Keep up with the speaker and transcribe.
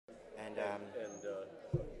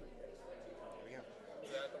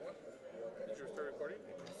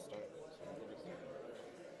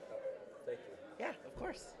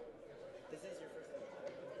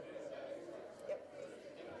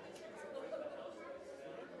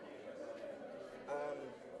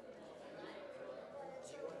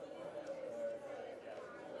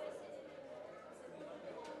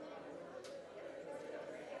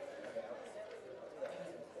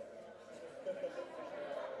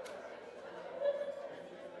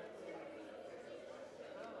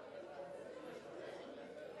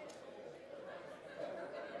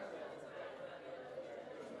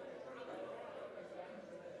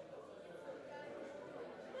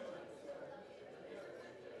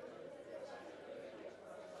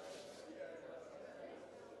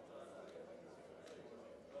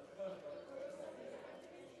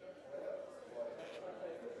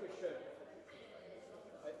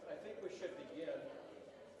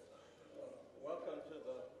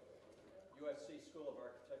School of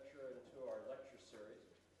Architecture and to our lecture series.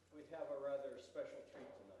 We have a rather special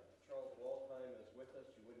treat tonight. Charles Waldheim is with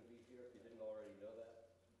us. You wouldn't be here if you didn't already know that.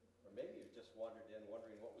 Or maybe you just wandered in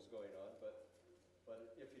wondering what was going on, but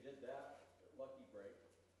if you did that, lucky break.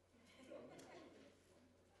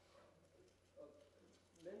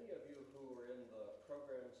 Many of you who are in the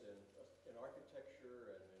programs in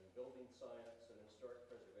architecture and in building science and historic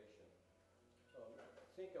preservation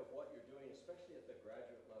think of what you're doing, especially at the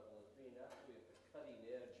graduate level, as being actually at the cutting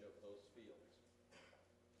edge of those fields.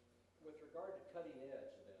 With regard to cutting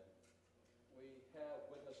edge, then, we have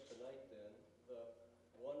with us tonight, then,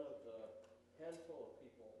 one of the handful of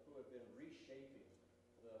people who have been reshaping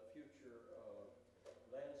the future of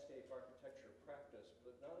landscape architecture practice,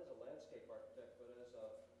 but not as a landscape architect, but as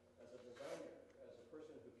a designer, as a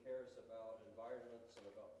person who cares about environments and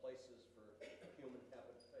about places for human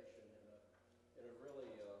habitation in a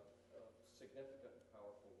really significant and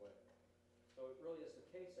powerful way. So it really is the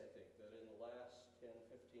case, I think, that in the last 10,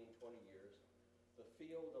 15, 20 years, the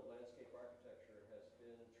field of landscape architecture has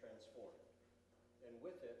been transformed. And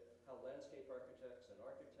with it, how landscape architects and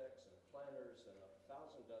planners and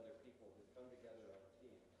 1,000 other people who come together on a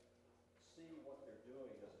team see what they're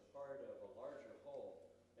doing as a part of a larger whole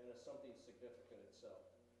and as something significant itself.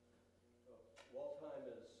 Waldheim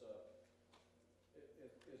is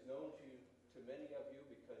known to many of you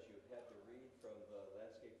because you've had to read from the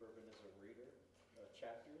Landscape Urbanism Reader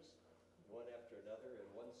chapters, one after another, in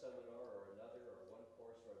one seminar or another, or one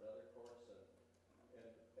course or another course, and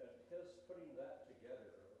his putting that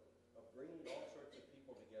together, of bringing all sorts of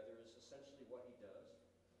people together, is essentially what he does,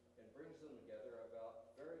 and brings them together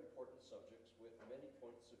about very important subjects with many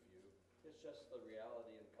points of view. It's just the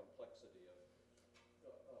reality and complexity of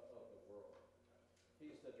the world.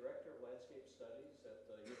 He's the director of landscape studies at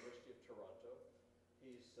the University of Toronto.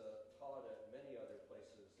 He's taught at many other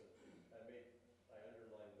places. I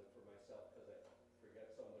underlined them for myself because I forget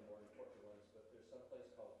some of the more important ones, but there's some place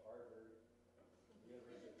called Harvard,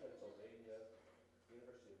 University of Pennsylvania,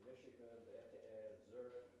 University of Michigan, the ETH,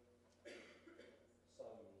 Zurich,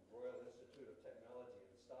 some Royal Institute of Technology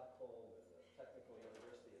in Stockholm, and the Technical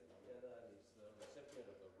University of Vienna, and he's the recipient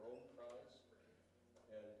of the Rome Prize.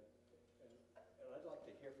 And I'd like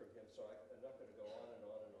to hear from him, so I'm not going to go on and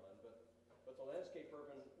on and on, but the Landscape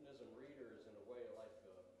Urbanism Reader is in a way like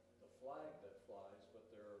the flag that flies, but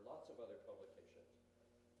there are lots of other publications.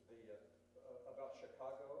 About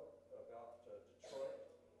Chicago, about Detroit,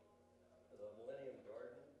 the Millennium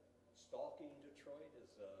Garden, Stalking Detroit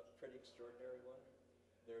is a pretty extraordinary one.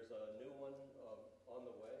 There's a new one on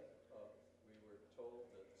the way. We were told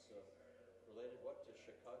that's related, to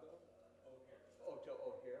Chicago? O'Hare. Oh, to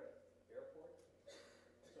O'Hare Airport?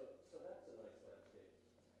 So that's a nice landscape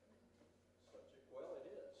subject. Well, it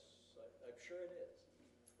is. I'm sure it is.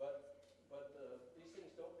 But these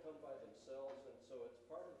things don't come by themselves, and so it's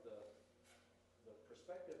part of the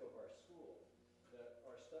perspective of our school that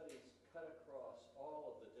our studies cut across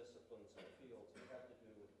all of the disciplines and fields that have to do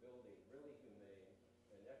with building really humane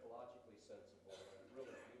and ecologically sensible and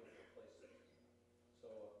really beautiful places. So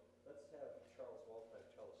let's have Charles Waldheim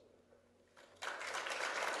tell us a little bit.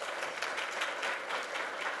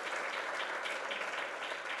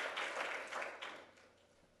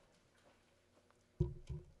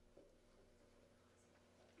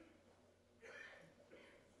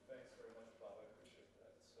 Thanks very much, Bob. I appreciate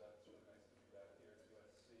that. It's really nice to be back here at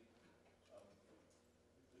USC.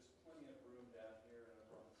 There's plenty of room down here and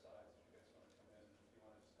over on the sides if you guys want to come in. If you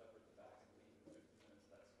want to just cover the back and leave in 15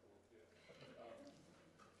 minutes, that's cool too. I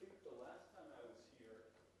think the last time I was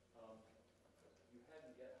here, you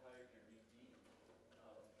hadn't yet hired your new dean.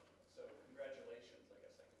 So congratulations, I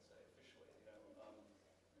guess I can say officially. I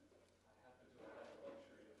happen to have had the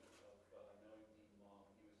luxury of knowing Dean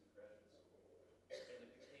Long. He was in graduate school. And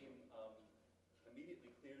it became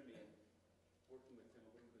immediately clear to me, and working with him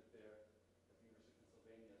a little bit there at the University of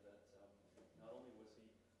Pennsylvania, that not only was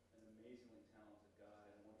he an amazingly talented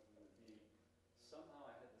guy and a wonderful human being, somehow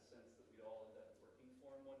I had the sense that we'd all end up working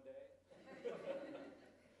for him one day.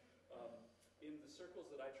 In the circles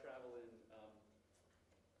that I travel in,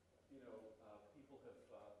 people have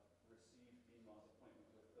received Dean Long's appointment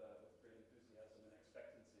with great enthusiasm and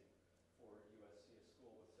expectancy for USC, a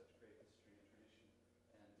school with such great history and tradition,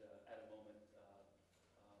 and at a moment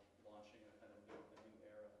launching a kind of new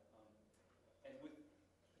era. And with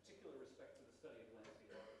particular respect to the study of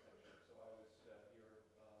landscape architecture. So I was here a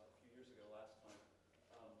few years ago last time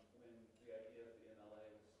when the idea of the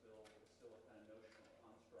MLA was still a kind of notional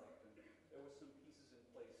construct, and there were some pieces in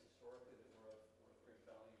place historically that were of great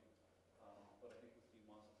value. But I think with Dean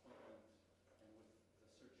Long's appointment and with the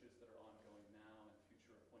searches that are ongoing now and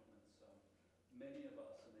future appointments, many of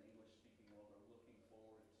us in the English-speaking world are looking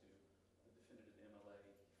forward to the definitive MLA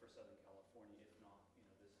for Southern California, if not,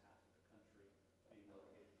 this half of the country being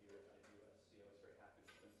located here at USC. I was very happy to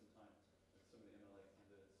spend some time with some of the MLA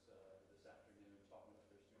candidates this afternoon talking about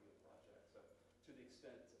their studio project. So to the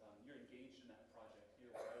extent you're engaged in that project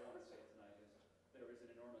here, what I want to say tonight is there is an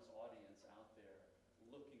enormous audience out there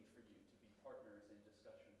looking for you to be partners in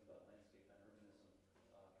discussions about landscape and urbanism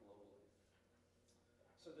globally.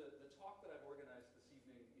 So the talk that I've organized this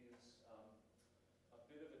evening is a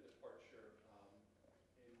bit of a departure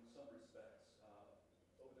in some respects.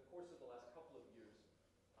 Over the course of the last couple of years,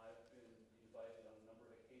 I've been invited on a number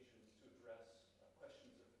of occasions to address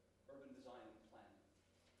questions of urban design and planning.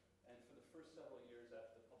 And for the first several years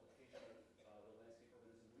after the publication of the Landscape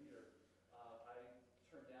Urbanism Reader, I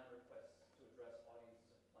turned down requests to address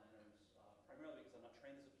audiences of planners, primarily because I'm not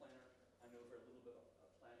trained as a planner. I know very little bit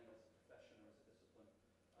of planning as a profession or as a discipline.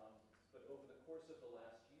 But over the course of the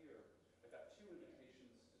last year, I got 2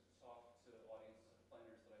 invitations to talk to audiences of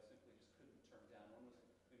planners that I simply just couldn't turn down. One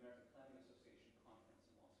was the American Planning Association conference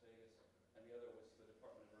in Las Vegas, and the other was the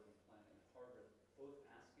Department of Urban Planning at Harvard, both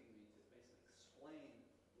asking me to basically explain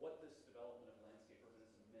what this development of landscape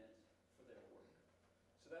urbanism meant for their work.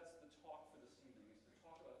 So that's the talk for this evening, is to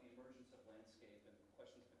talk about the emergence of landscape and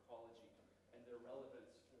questions of ecology and their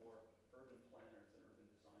relevance for urban planners and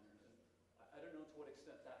urban designers. And I don't know to what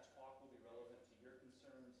extent that talk will be relevant to your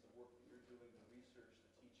concerns, the work that you're doing, the research,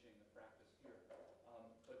 the teaching, the practice here.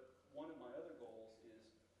 But one of my other goals is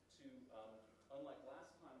to, unlike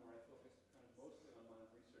last time where I focused kind of mostly on my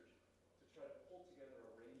own research, to try to pull together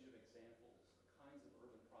a range of examples, the kinds of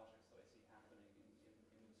urban projects that I see happening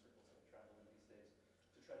in the circles that I travel in these days,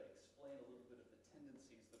 to try to explain a little bit of the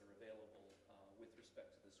tendencies that are available with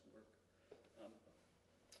respect to this work.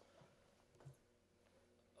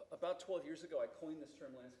 About 12 years ago, I coined this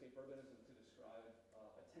term landscape urbanism to describe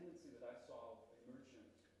a tendency that I saw emergent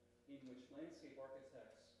in which landscape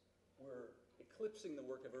architects were eclipsing the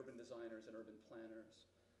work of urban designers and urban planners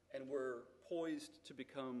and were poised to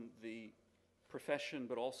become the profession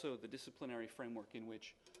but also the disciplinary framework in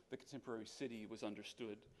which the contemporary city was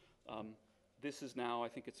understood. This is now, I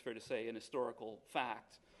think it's fair to say, an historical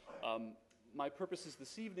fact. My purposes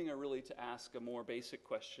this evening are really to ask a more basic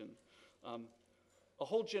question. A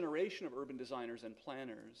whole generation of urban designers and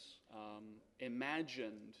planners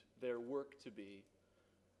imagined their work to be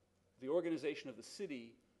the organization of the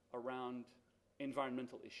city around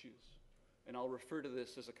environmental issues. And I'll refer to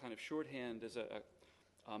this as a kind of shorthand as a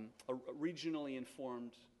regionally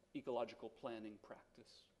informed ecological planning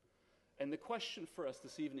practice. And the question for us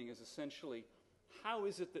this evening is essentially, how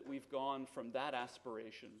is it that we've gone from that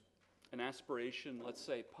aspiration, an aspiration, let's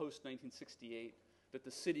say, post-1968, that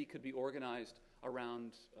the city could be organized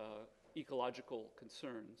around ecological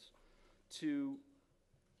concerns, to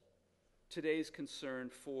today's concern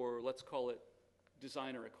for, let's call it,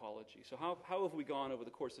 designer ecology. So how have we gone over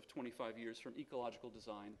the course of 25 years from ecological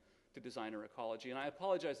design to designer ecology? And I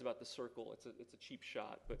apologize about the circle. It's a cheap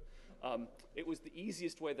shot, but it was the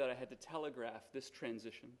easiest way that I had to telegraph this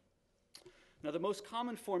transition. Now, the most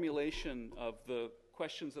common formulation of the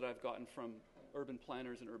questions that I've gotten from urban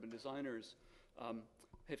planners and urban designers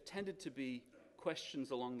have tended to be questions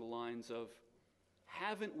along the lines of,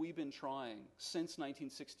 haven't we been trying since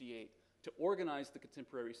 1968 to organize the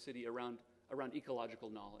contemporary city around ecological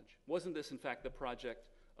knowledge? Wasn't this, in fact, the project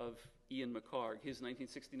of Ian McHarg, his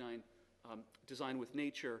 1969 Design with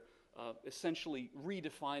Nature, essentially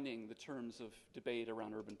redefining the terms of debate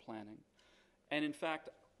around urban planning? And in fact,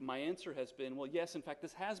 my answer has been, well, yes, in fact,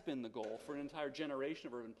 this has been the goal for an entire generation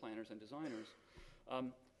of urban planners and designers.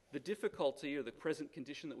 The difficulty, or the present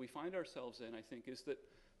condition that we find ourselves in, I think, is that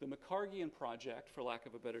the McHargian project, for lack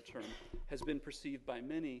of a better term, has been perceived by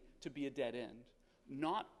many to be a dead end.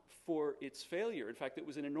 Not for its failure. In fact, it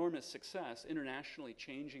was an enormous success, internationally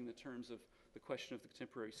changing the terms of the question of the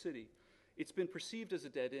contemporary city. It's been perceived as a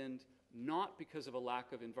dead end not because of a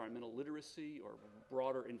lack of environmental literacy or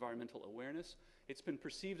broader environmental awareness. It's been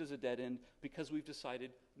perceived as a dead end because we've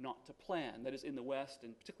decided not to plan. That is, in the West,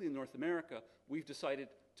 and particularly in North America, we've decided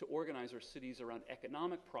to organize our cities around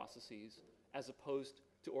economic processes as opposed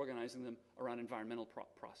to organizing them around environmental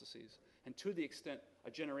processes. And to the extent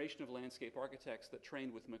a generation of landscape architects that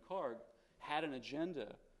trained with McHarg had an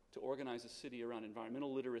agenda to organize a city around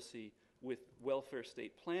environmental literacy with welfare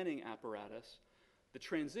state planning apparatus, the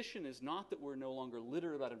transition is not that we're no longer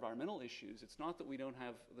literate about environmental issues. It's not that we don't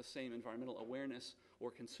have the same environmental awareness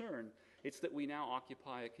or concern. It's that we now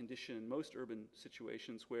occupy a condition in most urban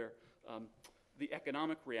situations where the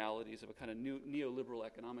economic realities of a kind of new neoliberal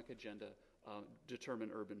economic agenda determine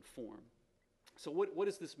urban form. So what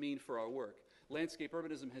does this mean for our work? landscape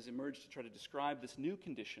urbanism has emerged to try to describe this new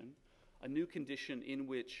condition, a new condition in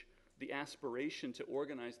which the aspiration to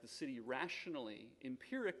organize the city rationally,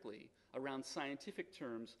 empirically, around scientific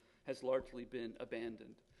terms has largely been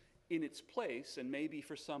abandoned. In its place, and maybe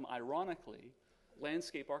for some ironically,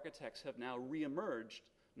 landscape architects have now reemerged,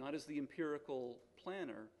 not as the empirical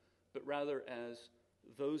planner, but rather as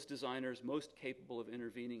those designers most capable of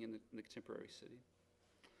intervening in the contemporary city.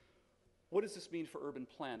 What does this mean for urban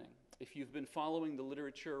planning? If you've been following the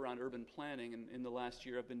literature around urban planning, and in the last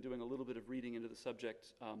year I've been doing a little bit of reading into the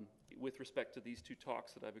subject with respect to these two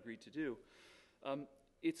talks that I've agreed to do,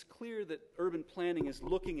 it's clear that urban planning is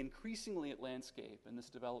looking increasingly at landscape and this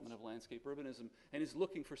development of landscape urbanism and is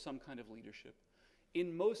looking for some kind of leadership.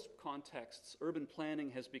 In most contexts, urban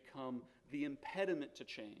planning has become the impediment to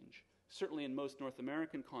change. Certainly in most North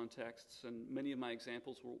American contexts, and many of my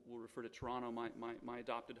examples will refer to Toronto, my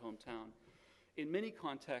adopted hometown. In many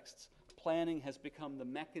contexts, planning has become the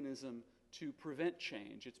mechanism to prevent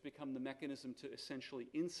change. It's become the mechanism to essentially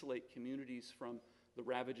insulate communities from the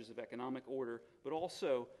ravages of economic order, but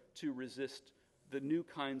also to resist the new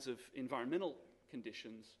kinds of environmental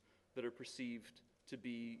conditions that are perceived to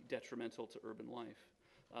be detrimental to urban life.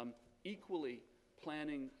 Equally,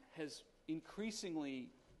 planning has increasingly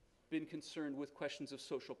been concerned with questions of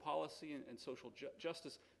social policy and social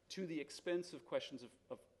justice to the expense of questions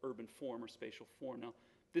of urban form or spatial form. Now,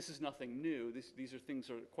 this is nothing new. These are things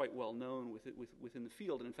that are quite well known within the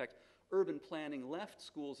field. And in fact, urban planning left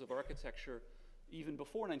schools of architecture even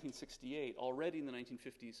before 1968, already in the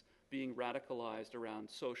 1950s, being radicalized around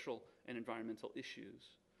social and environmental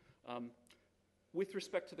issues. With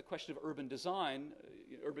respect to the question of urban design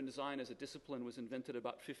as a discipline was invented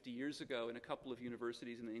about 50 years ago in a couple of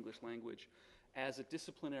universities in the English language as a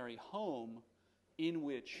disciplinary home in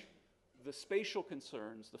which the spatial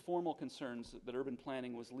concerns, the formal concerns that urban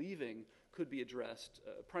planning was leaving could be addressed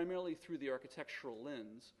primarily through the architectural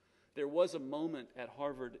lens. There was a moment at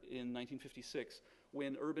Harvard in 1956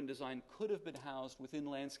 when urban design could have been housed within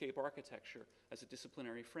landscape architecture as a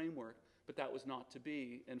disciplinary framework, but that was not to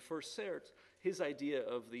be. And for Sert, his idea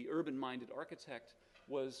of the urban-minded architect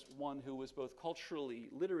was one who was both culturally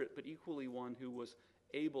literate, but equally one who was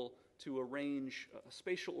able to arrange a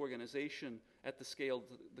spatial organization at the scale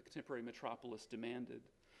the contemporary metropolis demanded.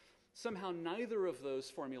 Somehow neither of those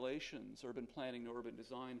formulations, urban planning nor urban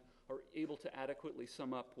design, are able to adequately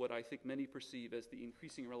sum up what I think many perceive as the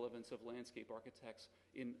increasing relevance of landscape architects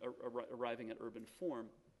in arriving at urban form.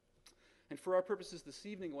 And for our purposes this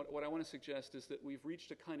evening, what I want to suggest is that we've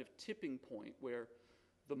reached a kind of tipping point where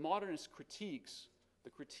the modernist critiques, the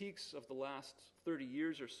critiques of the last 30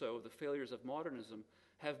 years or so of the failures of modernism,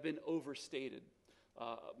 have been overstated.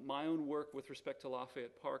 My own work with respect to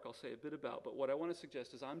Lafayette Park I'll say a bit about, but what I want to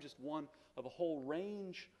suggest is I'm just one of a whole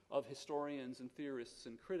range of historians and theorists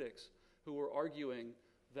and critics who are arguing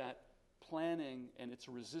that planning and its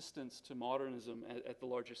resistance to modernism at the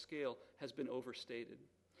larger scale has been overstated.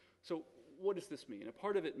 So what does this mean? A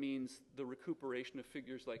part of it means the recuperation of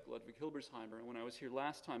figures like Ludwig Hilbersheimer. And when I was here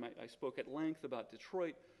last time, I spoke at length about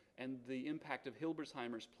Detroit and the impact of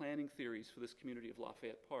Hilbersheimer's planning theories for this community of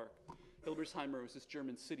Lafayette Park. Hilbersheimer was this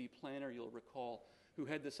German city planner, you'll recall, who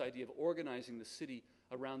had this idea of organizing the city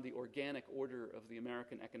around the organic order of the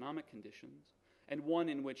American economic conditions, and one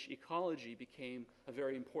in which ecology became a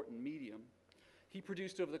very important medium. He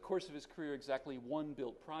produced over the course of his career exactly one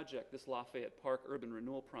built project, this Lafayette Park Urban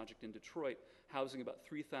Renewal Project in Detroit, housing about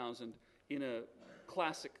 3,000 in a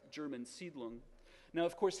classic German Siedlung. Now,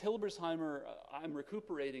 of course, Hilbersheimer, I'm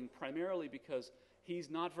recuperating primarily because he's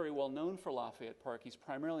not very well known for Lafayette Park. He's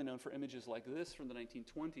primarily known for images like this from the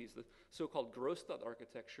 1920s, the so-called Großstadt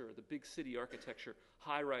architecture, the big city architecture,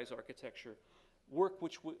 high-rise architecture, work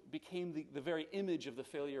which became the very image of the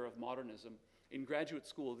failure of modernism. In graduate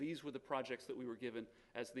school, these were the projects that we were given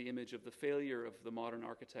as the image of the failure of the modern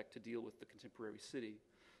architect to deal with the contemporary city.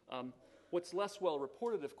 What's less well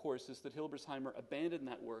reported, of course, is that Hilbersheimer abandoned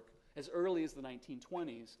that work as early as the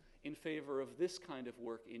 1920s in favor of this kind of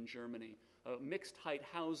work in Germany, mixed-height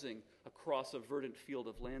housing across a verdant field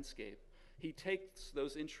of landscape. He takes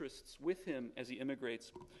those interests with him as he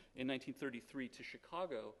immigrates in 1933 to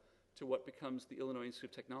Chicago, to what becomes the Illinois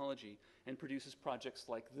Institute of Technology, and produces projects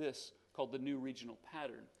like this called the New Regional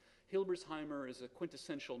Pattern. Hilbersheimer is a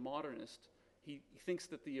quintessential modernist. He thinks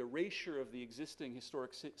that the erasure of the existing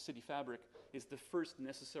historic city fabric is the first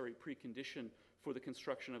necessary precondition for the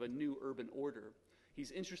construction of a new urban order.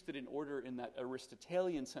 He's interested in order in that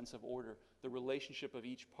Aristotelian sense of order, the relationship of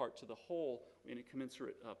each part to the whole in a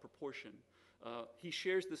commensurate proportion. He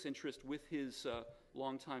shares this interest with his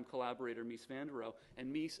longtime collaborator, Mies van der Rohe,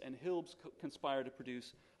 and Mies and Hilbs conspire to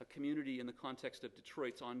produce a community in the context of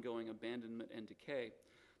Detroit's ongoing abandonment and decay.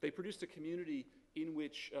 They produced a community in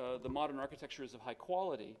which the modern architecture is of high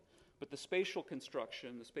quality, but the spatial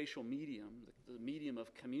construction, the spatial medium, the medium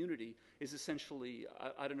of community, is essentially,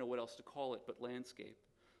 I don't know what else to call it, but landscape.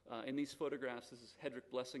 In these photographs, this is Hedrick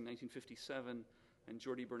Blessing, 1957, and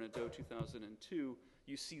Jordi Bernadot, 2002,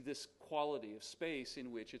 you see this quality of space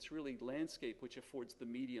in which it's really landscape which affords the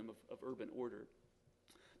medium of urban order.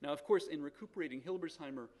 Now, of course, in recuperating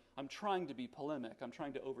Hilbersheimer, I'm trying to be polemic. I'm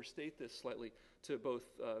trying to overstate this slightly to both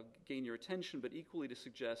gain your attention, but equally to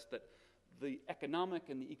suggest that the economic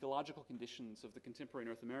and the ecological conditions of the contemporary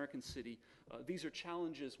North American city, these are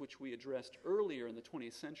challenges which we addressed earlier in the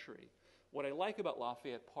 20th century. What I like about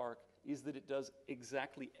Lafayette Park is that it does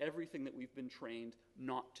exactly everything that we've been trained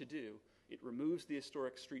not to do. It removes the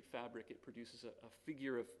historic street fabric. It produces a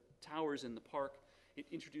figure of towers in the park. It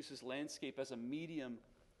introduces landscape as a medium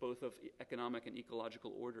both of economic and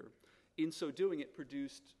ecological order. In so doing, it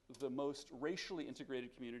produced the most racially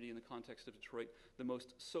integrated community in the context of Detroit, the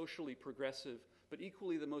most socially progressive, but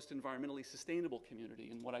equally the most environmentally sustainable community.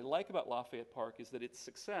 And what I like about Lafayette Park is that its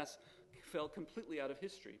success fell completely out of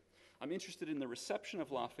history. I'm interested in the reception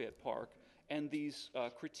of Lafayette Park and these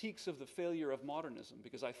critiques of the failure of modernism,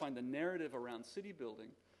 because I find the narrative around city building,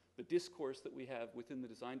 the discourse that we have within the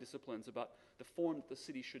design disciplines about the form that the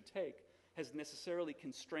city should take, has necessarily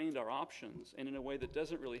constrained our options and in a way that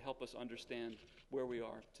doesn't really help us understand where we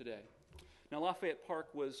are today. Now, Lafayette Park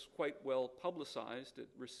was quite well publicized. It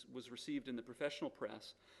was received in the professional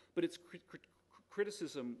press, but its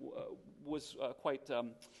criticism was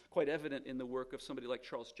quite evident in the work of somebody like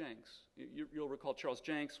Charles Jenks. You'll recall Charles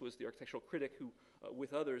Jenks was the architectural critic who,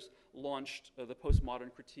 with others, launched the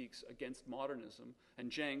postmodern critiques against modernism.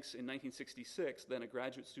 And Jenks, in 1966, then a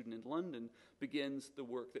graduate student in London, begins the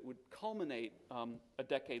work that would culminate a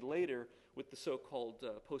decade later with the so-called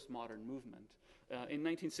postmodern movement. In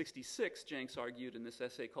 1966, Jenks argued in this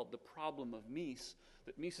essay called The Problem of Mies,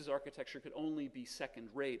 that Mies's architecture could only be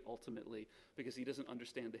second-rate, ultimately, because he doesn't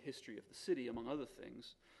understand the history of the city, among other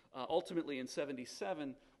things. Ultimately, in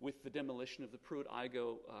 1977, with the demolition of the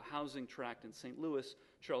Pruitt-Igoe housing tract in St. Louis,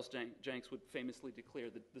 Charles Jenks would famously declare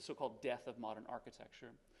the so-called death of modern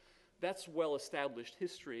architecture. That's well-established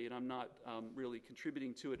history, and I'm not really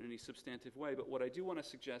contributing to it in any substantive way, but what I do want to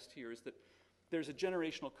suggest here is that there's a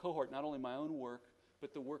generational cohort, not only my own work,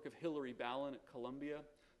 but the work of Hilary Ballin at Columbia,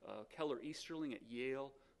 Keller Easterling at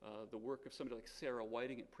Yale, the work of somebody like Sarah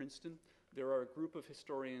Whiting at Princeton. There are a group of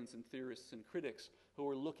historians and theorists and critics who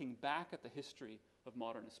are looking back at the history of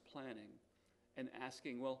modernist planning and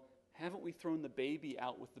asking, well, haven't we thrown the baby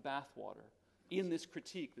out with the bathwater? In this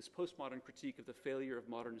critique, this postmodern critique of the failure of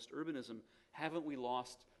modernist urbanism, haven't we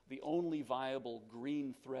lost the only viable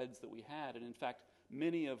green threads that we had? And in fact,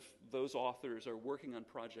 many of those authors are working on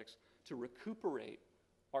projects to recuperate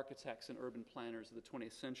architects and urban planners of the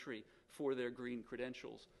 20th century for their green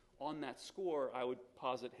credentials. On that score, I would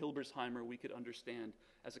posit Hilbersheimer we could understand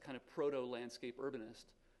as a kind of proto-landscape urbanist,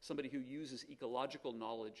 somebody who uses ecological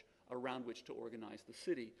knowledge around which to organize the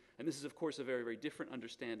city. And this is, of course, a very, very different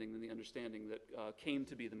understanding than the understanding that came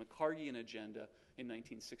to be the McCarthyan agenda in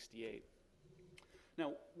 1968.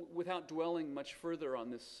 Now, without dwelling much further on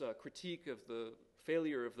this critique of the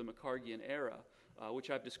failure of the McCarthyan era,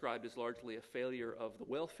 which I've described as largely a failure of the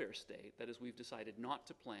welfare state, that is, we've decided not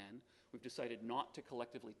to plan, we've decided not to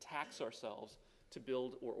collectively tax ourselves to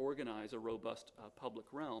build or organize a robust public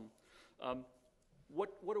realm.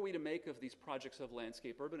 What are we to make of these projects of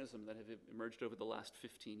landscape urbanism that have emerged over the last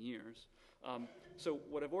 15 years? So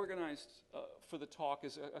what I've organized for the talk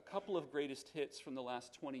is a couple of greatest hits from the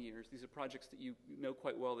last 20 years. These are projects that you know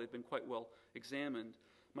quite well. They've been quite well examined.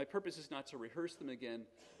 My purpose is not to rehearse them again,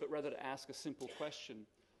 but rather to ask a simple question.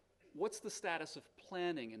 What's the status of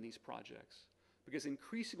planning in these projects? Because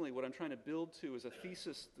increasingly what I'm trying to build to is a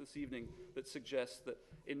thesis this evening that suggests that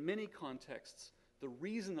in many contexts, the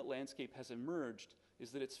reason that landscape has emerged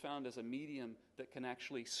is that it's found as a medium that can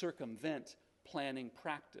actually circumvent planning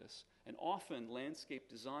practice. And often landscape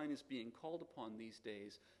design is being called upon these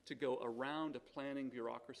days to go around a planning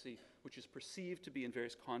bureaucracy which is perceived to be in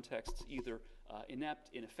various contexts either inept,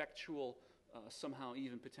 ineffectual, somehow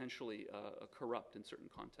even potentially corrupt in certain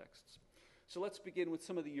contexts. So let's begin with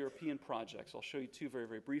some of the European projects. I'll show you two very,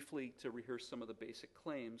 very briefly to rehearse some of the basic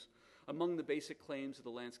claims. Among the basic claims of the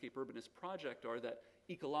Landscape Urbanist Project are that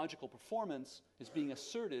ecological performance is being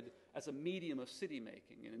asserted as a medium of city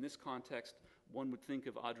making. And in this context, one would think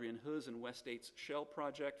of Adrian Hus and West 8's Shell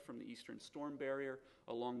project from the Eastern Storm Barrier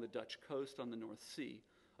along the Dutch coast on the North Sea.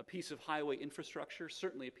 a piece of highway infrastructure,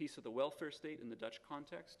 certainly a piece of the welfare state in the Dutch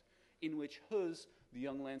context, in which Hus, the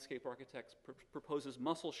young landscape architect, proposes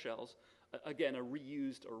mussel shells, again, a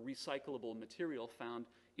reused or recyclable material found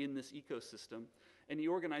in this ecosystem, and he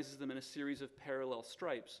organizes them in a series of parallel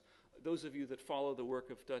stripes. Those of you that follow the work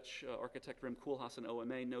of Dutch architect Rem Koolhaas and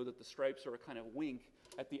OMA know that the stripes are a kind of wink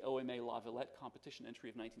at the OMA La Villette competition entry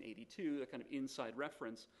of 1982, a kind of inside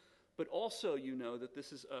reference. But also you know that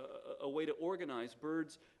this is a way to organize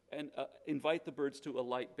birds and invite the birds to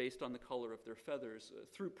alight based on the color of their feathers.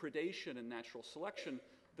 Through predation and natural selection,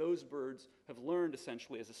 those birds have learned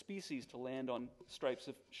essentially as a species to land on stripes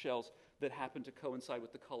of shells that happen to coincide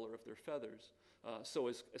with the color of their feathers, so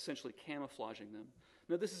as essentially camouflaging them.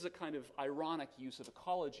 Now, this is a kind of ironic use of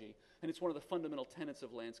ecology, and it's one of the fundamental tenets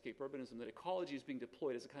of landscape urbanism, that ecology is being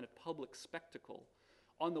deployed as a kind of public spectacle.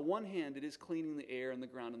 On the one hand, it is cleaning the air and the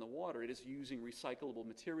ground and the water. It is using recyclable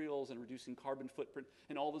materials and reducing carbon footprint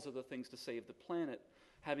and all those other things to save the planet.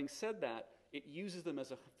 Having said that, it uses them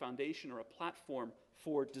as a foundation or a platform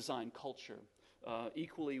for design culture.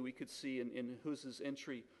 Equally, we could see in Hus's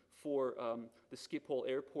entry for the Schiphol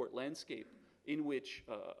Airport landscape, in which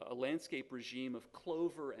a landscape regime of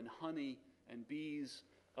clover and honey and bees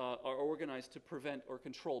are organized to prevent or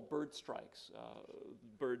control bird strikes,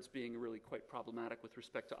 birds being really quite problematic with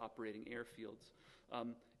respect to operating airfields.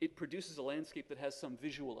 It produces a landscape that has some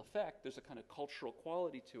visual effect. There's a kind of cultural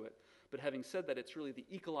quality to it. But having said that, it's really the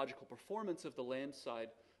ecological performance of the land side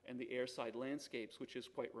and the airside landscapes, which is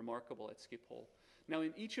quite remarkable at Schiphol. Now,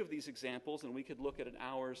 in each of these examples, and we could look at an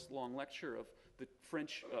hours-long lecture of the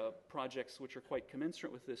French projects which are quite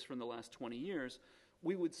commensurate with this from the last 20 years,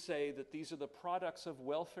 we would say that these are the products of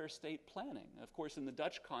welfare state planning. Of course, in the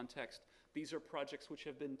Dutch context, these are projects which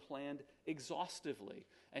have been planned exhaustively,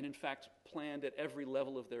 and in fact planned at every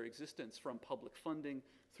level of their existence, from public funding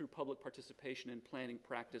through public participation in planning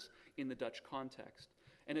practice in the Dutch context.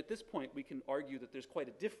 And at this point, we can argue that there's quite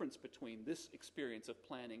a difference between this experience of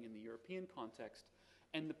planning in the European context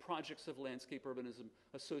and the projects of landscape urbanism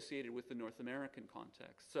associated with the North American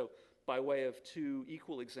context. So by way of two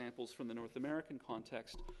equal examples from the North American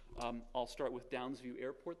context, I'll start with Downsview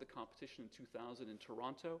Airport, the competition in 2000 in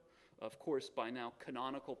Toronto. Of course, by now,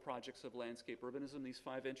 canonical projects of landscape urbanism, these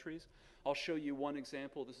 5 entries. I'll show you one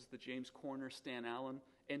example. This is the James Corner Stan Allen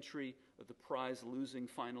entry of the prize-losing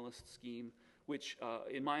finalist scheme, which,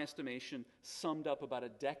 in my estimation, summed up about a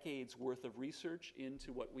decade's worth of research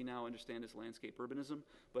into what we now understand as landscape urbanism.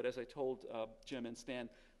 But as I told Jim and Stan,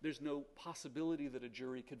 there's no possibility that a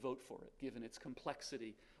jury could vote for it, given its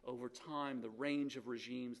complexity over time, the range of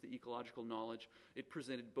regimes, the ecological knowledge. It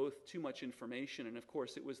presented both too much information, and of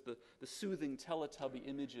course it was the soothing Teletubby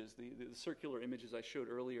images, the circular images I showed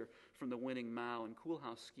earlier from the winning Mao and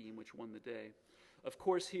Koolhaas scheme, which won the day. Of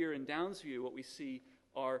course, here in Downsview, what we see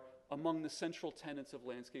are among the central tenets of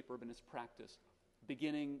landscape urbanist practice,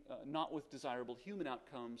 beginning not with desirable human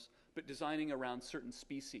outcomes, but designing around certain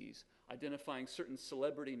species, identifying certain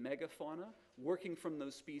celebrity megafauna, working from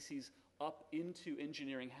those species up into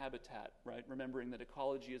engineering habitat, right? Remembering that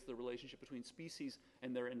ecology is the relationship between species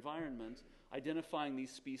and their environment, identifying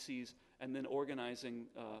these species and then organizing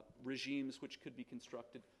regimes which could be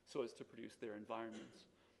constructed so as to produce their environments.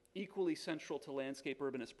 Equally central to landscape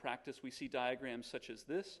urbanist practice, we see diagrams such as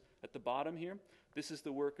this at the bottom here. This is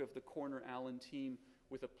the work of the Corner Allen team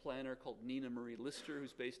with a planner called Nina Marie Lister,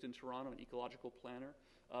 who's based in Toronto, an ecological planner.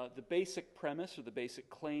 The basic premise, or the basic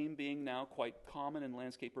claim, being now quite common in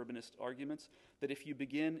landscape urbanist arguments, that if you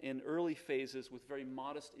begin in early phases with very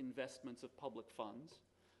modest investments of public funds,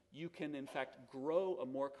 you can in fact grow a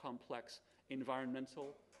more complex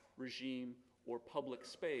environmental regime or public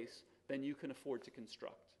space than you can afford to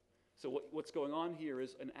construct. So what's going on here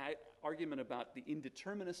is an argument about the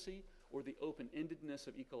indeterminacy or the open-endedness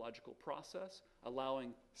of ecological process,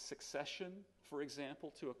 allowing succession, for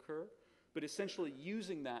example, to occur, but essentially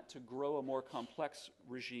using that to grow a more complex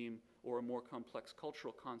regime or a more complex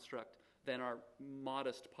cultural construct than our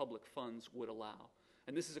modest public funds would allow.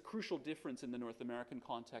 And this is a crucial difference in the North American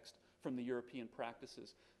context from the European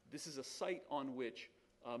practices. This is a site on which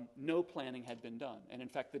no planning had been done. And in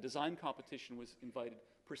fact, the design competition was invited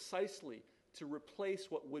precisely to replace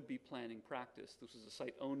what would be planning practice. This was a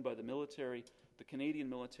site owned by the military, the Canadian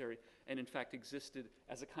military, and in fact existed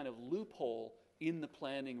as a kind of loophole in the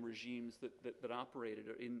planning regimes that operated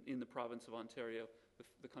in the province of Ontario,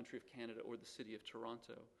 the country of Canada, or the city of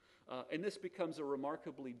Toronto. And this becomes a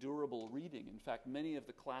remarkably durable reading. In fact, many of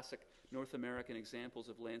the classic North American examples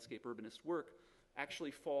of landscape urbanist work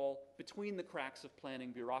actually fall between the cracks of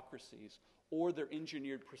planning bureaucracies, or they're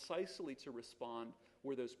engineered precisely to respond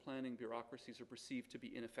where those planning bureaucracies are perceived to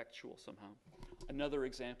be ineffectual somehow. Another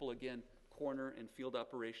example, again, Corner and Field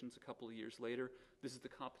Operations a couple of years later. This is the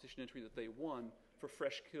competition entry that they won for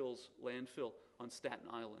Fresh Kills landfill on Staten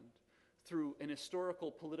Island. Through an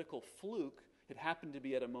historical political fluke, it happened to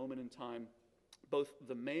be at a moment in time, both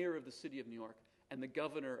the mayor of the city of New York and the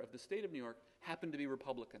governor of the state of New York happened to be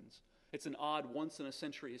Republicans. It's an odd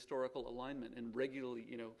once-in-a-century historical alignment and regularly,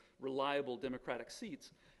 reliable Democratic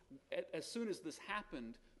seats. As soon as this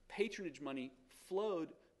happened, patronage money flowed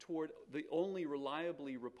toward the only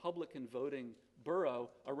reliably Republican voting borough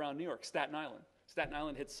around New York, Staten Island. Staten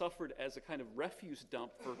Island had suffered as a kind of refuse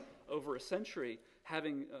dump for over a century,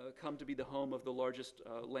 having come to be the home of the largest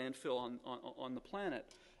landfill on the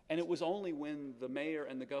planet. And it was only when the mayor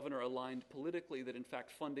and the governor aligned politically that, in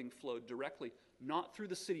fact, funding flowed directly, not through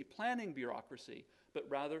the city planning bureaucracy, but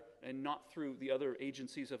rather, and not through the other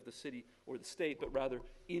agencies of the city or the state, but rather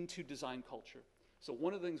into design culture. So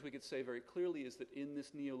one of the things we could say very clearly is that in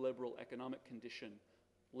this neoliberal economic condition,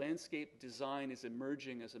 landscape design is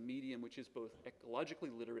emerging as a medium which is both ecologically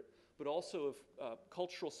literate, but also of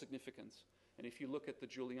cultural significance. And if you look at the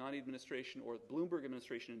Giuliani administration or the Bloomberg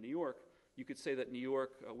administration in New York, you could say that New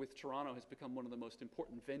York, with Toronto, has become one of the most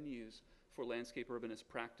important venues for landscape urbanist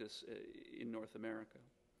practice in North America.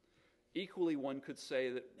 Equally, one could say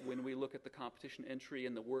that when we look at the competition entry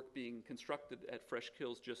and the work being constructed at Fresh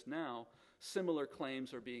Kills just now, similar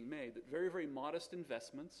claims are being made, that very, very modest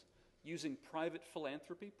investments using private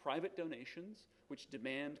philanthropy, private donations, which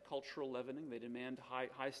demand cultural leavening, they demand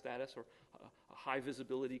high status or high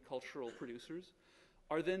visibility cultural producers,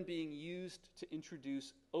 are then being used to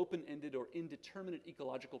introduce open-ended or indeterminate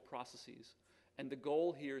ecological processes. And the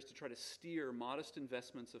goal here is to try to steer modest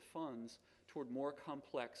investments of funds toward more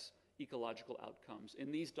complex ecological outcomes.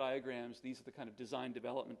 In these diagrams, these are the kind of design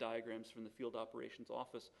development diagrams from the Field Operations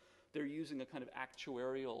Office. They're using a kind of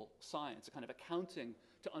actuarial science, a kind of accounting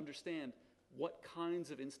to understand what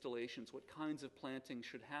kinds of installations, what kinds of plantings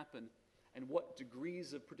should happen, and what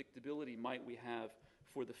degrees of predictability might we have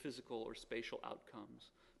for the physical or spatial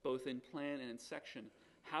outcomes, both in plan and in section.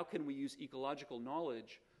 How can we use ecological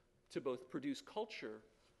knowledge to both produce culture,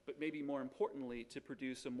 but maybe more importantly, to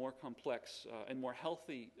produce a more complex and more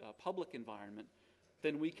healthy public environment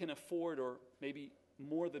than we can afford, or maybe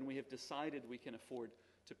more than we have decided we can afford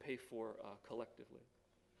to pay for collectively.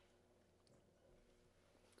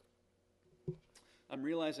 I'm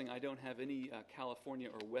realizing I don't have any California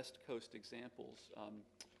or West Coast examples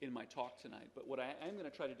in my talk tonight, but what I am going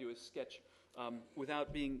to try to do is sketch,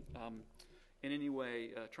 without being in any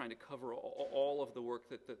way trying to cover all of the work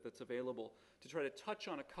that's available, to try to touch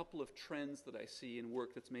on a couple of trends that I see in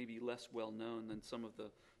work that's maybe less well known than some of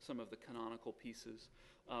the canonical pieces.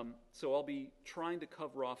 So I'll be trying to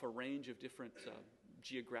cover off a range of different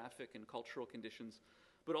geographic and cultural conditions,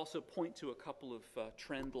 but also point to a couple of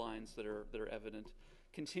trend lines that are evident,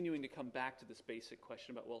 continuing to come back to this basic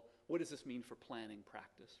question about, well, what does this mean for planning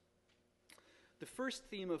practice? The first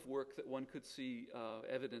theme of work that one could see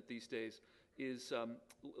evident these days is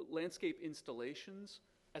landscape installations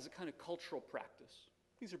as a kind of cultural practice.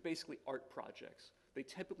 These are basically art projects. They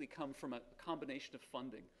typically come from a combination of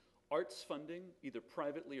funding. Arts funding, either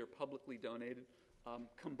privately or publicly donated,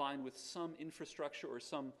 combined with some infrastructure or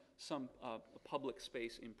some public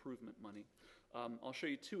space improvement money. I'll show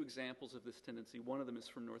you two examples of this tendency. One of them is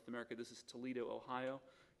from North America. This is Toledo, Ohio.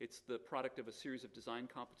 It's the product of a series of design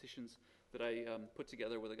competitions that I put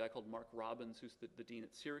together with a guy called Mark Robbins, who's the dean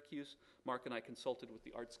at Syracuse. Mark and I consulted with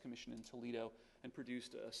the Arts Commission in Toledo and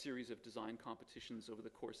produced a series of design competitions over the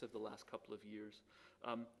course of the last couple of years.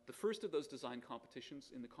 The first of those design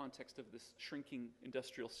competitions, in the context of this shrinking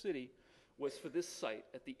industrial city, was for this site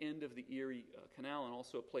at the end of the Erie Canal, and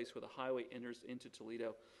also a place where the highway enters into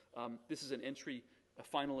Toledo. This is an entry,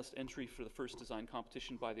 a finalist entry for the first design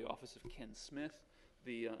competition by the office of Ken Smith,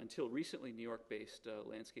 the until recently New York-based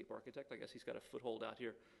landscape architect. I guess he's got a foothold out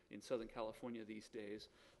here in Southern California these days.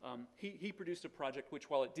 He produced a project which,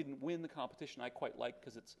 while it didn't win the competition, I quite like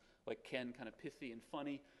because it's, like Ken, kind of pithy and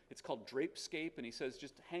funny. It's called Drapescape, and he says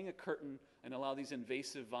just hang a curtain and allow these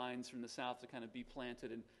invasive vines from the south to kind of be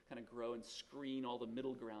planted and kind of grow and screen all the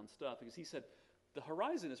middle ground stuff. Because he said the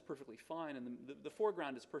horizon is perfectly fine and the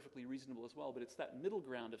foreground is perfectly reasonable as well, but it's that middle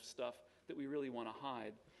ground of stuff that we really want to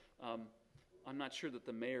hide. I'm not sure that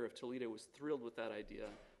the mayor of Toledo was thrilled with that idea.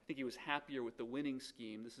 I think he was happier with the winning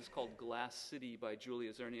scheme. This is called Glass City by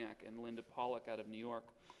Julia Zerniak and Linda Pollack out of New York.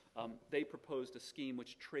 They proposed a scheme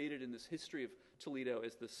which traded in this history of Toledo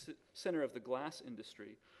as the center of the glass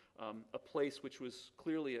industry. a place which was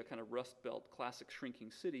clearly a kind of Rust Belt classic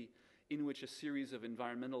shrinking city, in which a series of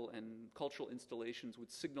environmental and cultural installations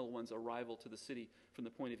would signal one's arrival to the city from the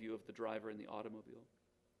point of view of the driver in the automobile.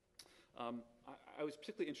 I was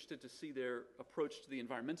particularly interested to see their approach to the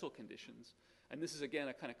environmental conditions. And this is, again,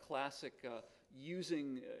 a kind of classic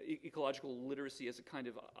using ecological literacy as a kind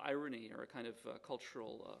of irony or a kind of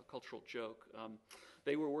cultural joke.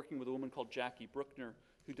 They were working with a woman called Jackie Bruckner,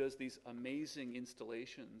 who does these amazing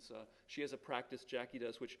installations. She has a practice, Jackie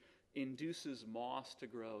does, which induces moss to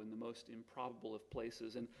grow in the most improbable of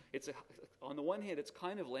places. And it's on the one hand, it's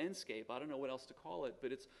kind of landscape. I don't know what else to call it,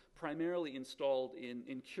 but it's primarily installed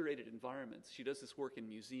in curated environments. She does this work in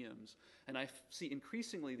museums. And I see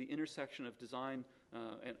increasingly the intersection of design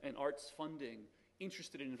and arts funding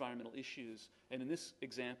interested in environmental issues. And in this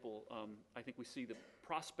example, I think we see the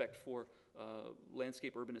prospect for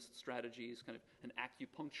landscape urbanist strategies, kind of an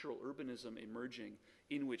acupunctural urbanism emerging,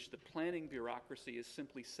 in which the planning bureaucracy is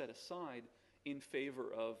simply set aside in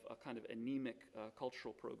favor of a kind of anemic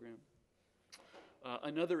cultural program.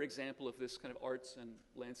 Another example of this kind of arts and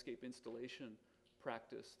landscape installation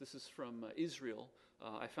practice, this is from Israel.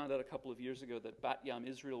 I found out a couple of years ago that Bat Yam,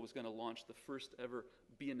 Israel, was going to launch the first ever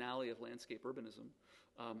Biennale of Landscape Urbanism.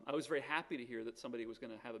 I was very happy to hear that somebody was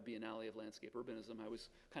going to have a Biennale of Landscape Urbanism. I was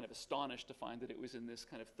kind of astonished to find that it was in this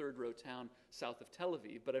kind of third-row town south of Tel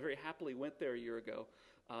Aviv, but I very happily went there a year ago,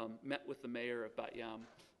 met with the mayor of Bat Yam.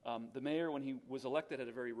 The mayor, when he was elected, had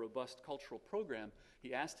a very robust cultural program.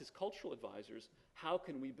 He asked his cultural advisors, how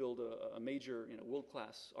can we build a major,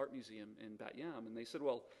 world-class art museum in Bat Yam? And they said,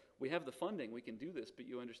 well, we have the funding, we can do this, but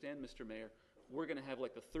you understand, Mr. Mayor, we're going to have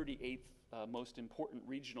like the 38th most important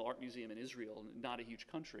regional art museum in Israel, not a huge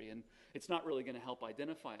country, and it's not really going to help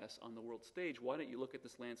identify us on the world stage. Why don't you look at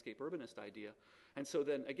this landscape urbanist idea? And so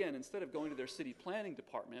then, again, instead of going to their city planning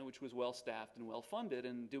department, which was well-staffed and well-funded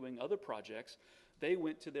and doing other projects, they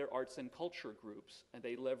went to their arts and culture groups, and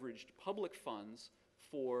they leveraged public funds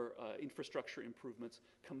for infrastructure improvements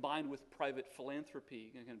combined with private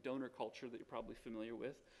philanthropy, kind of donor culture that you're probably familiar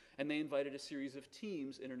with. And they invited a series of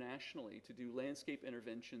teams internationally to do landscape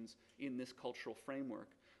interventions in this cultural framework.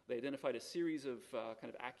 They identified a series of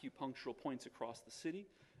kind of acupunctural points across the city.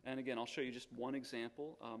 And again, I'll show you just one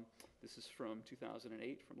example. This is from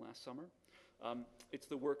 2008, from last summer. It's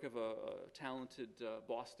the work of a talented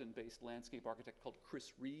Boston-based landscape architect called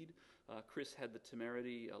Chris Reed. Chris had the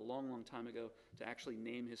temerity a long, long time ago to actually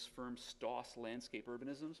name his firm Stoss Landscape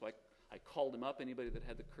Urbanism. So I called him up, anybody that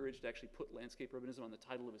had the courage to actually put landscape urbanism on the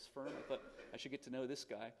title of his firm. I thought I should get to know this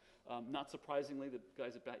guy. Not surprisingly, the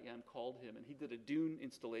guys at Bat Yam called him, and he did a dune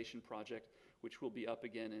installation project, which will be up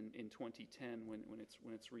again in 2010 when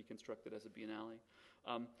it's reconstructed as a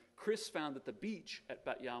biennale. Chris found that the beach at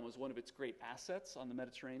Bat Yam was one of its great assets on the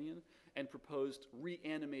Mediterranean and proposed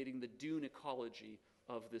reanimating the dune ecology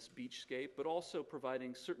of this beachscape, but also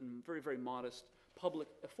providing certain very, very modest public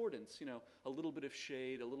affordance, a little bit of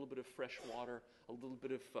shade, a little bit of fresh water, a little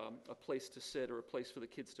bit of a place to sit or a place for the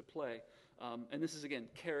kids to play. And this is, again,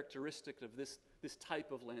 characteristic of this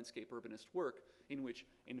type of landscape urbanist work in which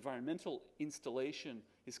environmental installation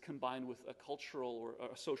is combined with a cultural or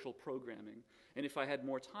a social programming. And if I had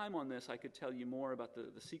more time on this, I could tell you more about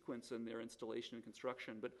the sequence and their installation and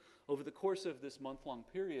construction. But over the course of this month-long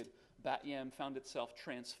period, Bat Yam found itself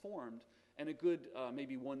transformed, and a good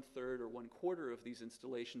maybe 1/3 or 1/4 of these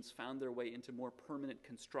installations found their way into more permanent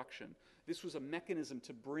construction. This was a mechanism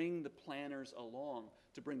to bring the planners along,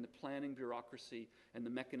 to bring the planning bureaucracy and the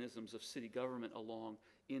mechanisms of city government along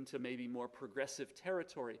into maybe more progressive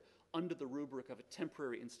territory under the rubric of a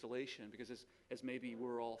temporary installation, because as maybe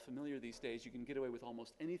we're all familiar these days, you can get away with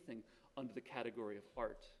almost anything under the category of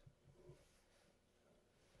art.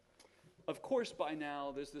 Of course, by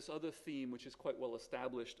now, there's this other theme which is quite well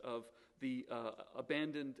established of the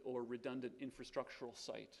abandoned or redundant infrastructural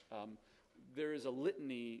site. There is a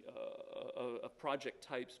litany of project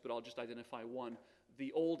types, but I'll just identify one.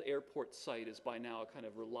 The old airport site is by now a kind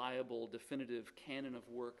of reliable, definitive canon of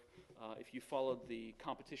work. If you followed the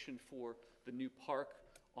competition for the new park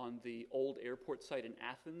on the old airport site in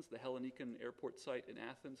Athens, the Hellenikan airport site in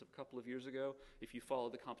Athens a couple of years ago, if you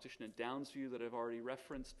followed the competition in Downsview that I've already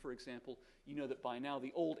referenced, for example, you know that by now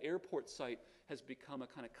the old airport site has become a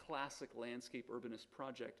kind of classic landscape urbanist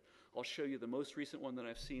project. I'll show you the most recent one that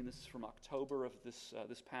I've seen. This is from October of this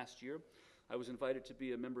past year. I was invited to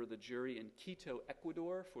be a member of the jury in Quito,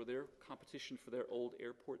 Ecuador, for their competition for their old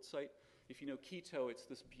airport site. If you know Quito, it's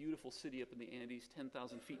this beautiful city up in the Andes,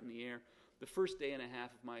 10,000 feet in the air. The first day and a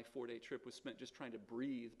half of my 4-day trip was spent just trying to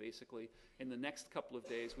breathe, basically. In the next couple of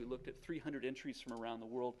days, we looked at 300 entries from around the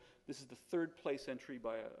world. This is the third place entry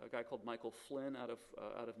by a guy called Michael Flynn out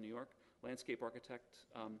of New York, landscape architect.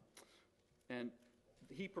 And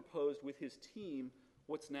he proposed with his team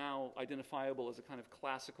what's now identifiable as a kind of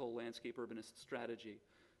classical landscape urbanist strategy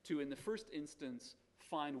to, in the first instance,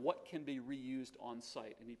 find what can be reused on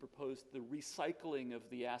site. And he proposed the recycling of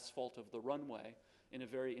the asphalt of the runway in a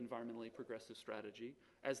very environmentally progressive strategy,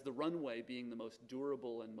 as the runway being the most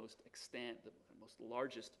durable and most extant, the most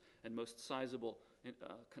largest and most sizable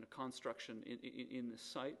kind of construction in this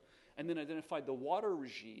site. And then identified the water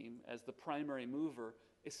regime as the primary mover,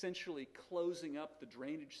 essentially closing up the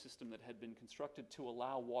drainage system that had been constructed to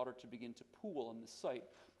allow water to begin to pool on the site.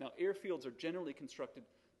 Now, airfields are generally constructed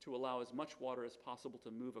to allow as much water as possible to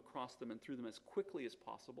move across them and through them as quickly as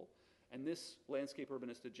possible. And this landscape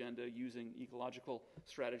urbanist agenda using ecological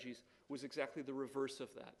strategies was exactly the reverse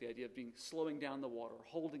of that. The idea of slowing down the water,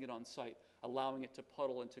 holding it on site, allowing it to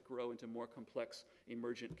puddle and to grow into more complex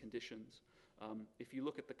emergent conditions. If you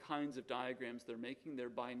look at the kinds of diagrams they're making, they're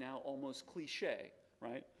by now almost cliche,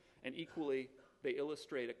 right? And equally, they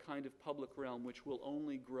illustrate a kind of public realm which will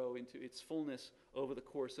only grow into its fullness over the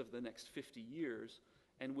course of the next 50 years,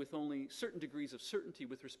 and with only certain degrees of certainty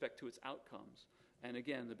with respect to its outcomes. And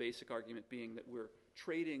again, the basic argument being that we're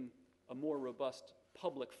trading a more robust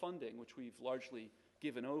public funding, which we've largely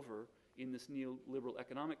given over in this neoliberal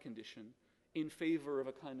economic condition, in favor of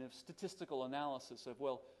a kind of statistical analysis of,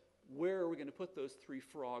 well, where are we going to put those 3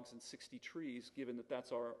 frogs and 60 trees, given that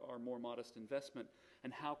that's our more modest investment,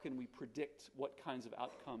 and how can we predict what kinds of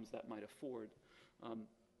outcomes that might afford?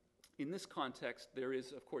 In this context, there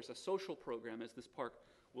is, of course, a social program, as this park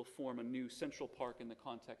will form a new central park in the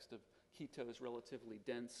context of Quito's relatively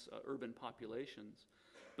dense urban populations.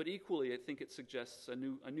 But equally, I think it suggests a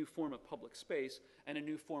new form of public space and a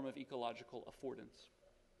new form of ecological affordance.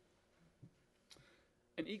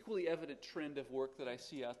 An equally evident trend of work that I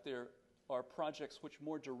see out there are projects which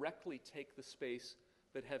more directly take the space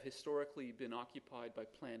that have historically been occupied by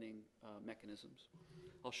planning mechanisms.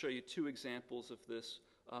 I'll show you 2 examples of this,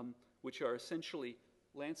 which are essentially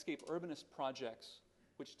landscape urbanist projects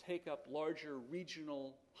which take up larger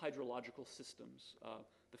regional hydrological systems.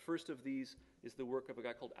 The first of these is the work of a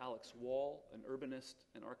guy called Alex Wall, an urbanist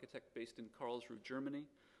and architect based in Karlsruhe, Germany,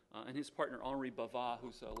 and his partner Henri Bavard,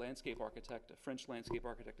 who's a landscape architect, a French landscape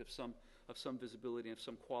architect of some visibility and of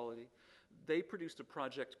some quality. They produced a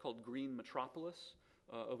project called Green Metropolis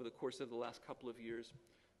over the course of the last couple of years,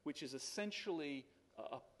 which is essentially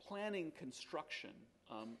a planning construction.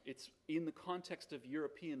 It's in the context of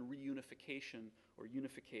European reunification, or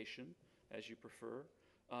unification, as you prefer.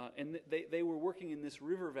 And they were working in this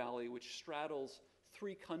river valley which straddles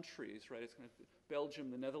 3 countries, right? It's kind of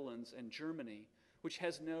Belgium, the Netherlands, and Germany, which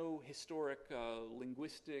has no historic,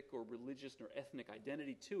 linguistic, or religious, or ethnic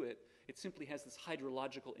identity to it. It simply has this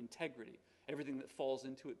hydrological integrity. Everything that falls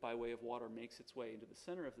into it by way of water makes its way into the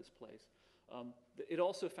center of this place. It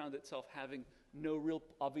also found itself having no real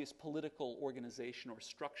obvious political organization or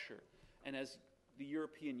structure. And as the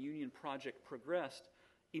European Union project progressed,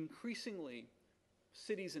 increasingly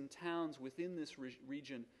cities and towns within this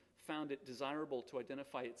region found it desirable to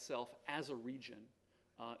identify itself as a region.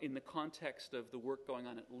 In the context of the work going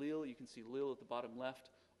on at Lille, you can see Lille at the bottom left,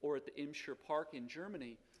 or at the Imscher Park in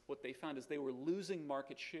Germany, what they found is they were losing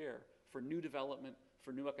market share for new development,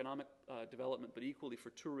 for new economic development, but equally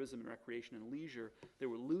for tourism and recreation and leisure. They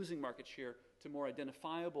were losing market share to more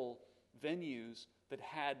identifiable venues that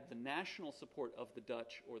had the national support of the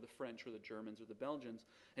Dutch or the French or the Germans or the Belgians.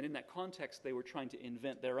 And in that context, they were trying to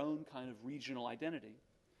invent their own kind of regional identity.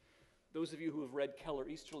 Those of you who have read Keller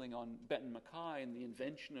Easterling on Benton Mackay and the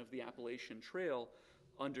invention of the Appalachian Trail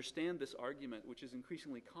understand this argument, which is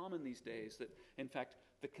increasingly common these days, that in fact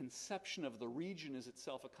the conception of the region is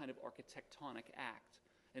itself a kind of architectonic act.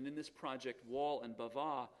 And in this project, Wall and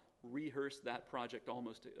Bavard rehearsed that project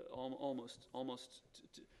almost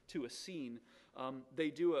to a scene. They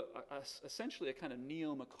do essentially a kind of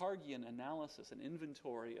neo-Macargian analysis, an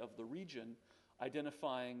inventory of the region,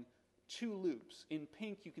 identifying 2 loops. In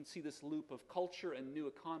pink, you can see this loop of culture and new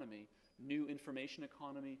economy, new information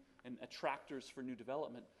economy, and attractors for new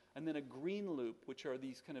development. And then a green loop, which are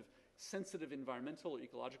these kind of sensitive environmental or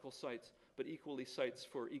ecological sites, but equally sites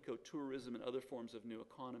for ecotourism and other forms of new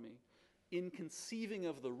economy. In conceiving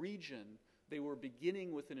of the region, they were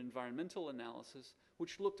beginning with an environmental analysis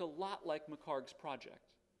which looked a lot like McHarg's project,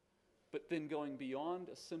 but then going beyond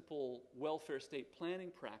a simple welfare state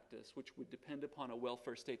planning practice, which would depend upon a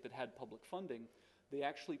welfare state that had public funding. They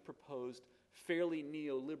actually proposed fairly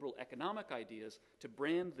neoliberal economic ideas to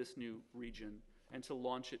brand this new region and to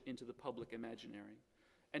launch it into the public imaginary.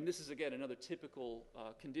 And this is, again, another typical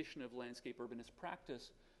condition of landscape urbanist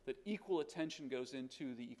practice, that equal attention goes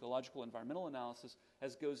into the ecological environmental analysis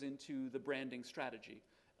as goes into the branding strategy.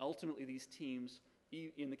 Ultimately, these teams,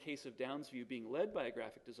 in the case of Downsview, being led by a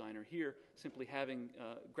graphic designer, here simply having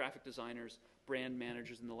graphic designers, brand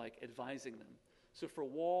managers, and the like advising them. So for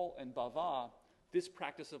Wall and Bava, this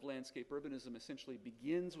practice of landscape urbanism essentially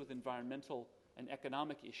begins with environmental and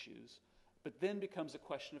economic issues, but then becomes a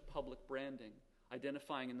question of public branding,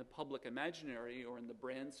 identifying in the public imaginary or in the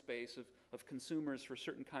brand space of consumers for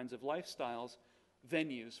certain kinds of lifestyles,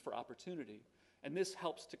 venues for opportunity. And this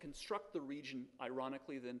helps to construct the region,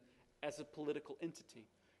 ironically, then, as a political entity.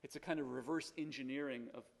 It's a kind of reverse engineering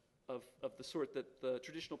of the sort that the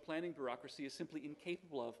traditional planning bureaucracy is simply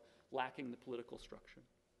incapable of, lacking the political structure.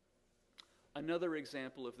 Another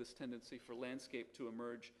example of this tendency for landscape to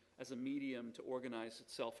emerge as a medium to organize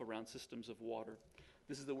itself around systems of water.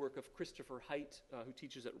 This is the work of Christopher Hite, who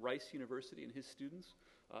teaches at Rice University, and his students.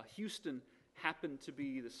 Houston happened to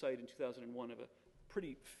be the site in 2001 of a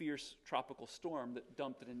pretty fierce tropical storm that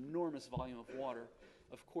dumped an enormous volume of water.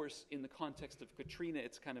 Of course, in the context of Katrina,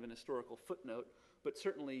 it's kind of an historical footnote, but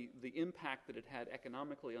certainly the impact that it had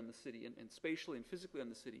economically on the city and spatially and physically on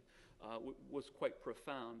the city was quite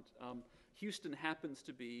profound. Houston happens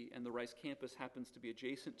to be, and the Rice campus happens to be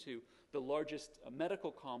adjacent to, the largest medical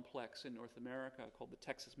complex in North America called the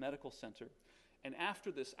Texas Medical Center. And after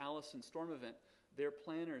this Allison storm event, their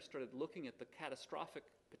planners started looking at the catastrophic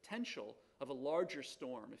potential of a larger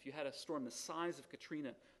storm. If you had a storm the size of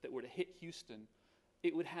Katrina that were to hit Houston,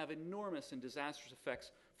 it would have enormous and disastrous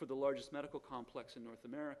effects for the largest medical complex in North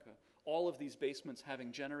America. All of these basements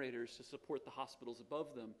having generators to support the hospitals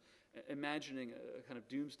above them, imagining a kind of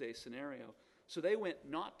doomsday scenario. So they went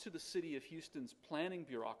not to the city of Houston's planning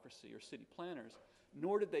bureaucracy or city planners,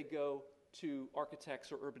 nor did they go to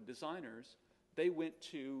architects or urban designers. They went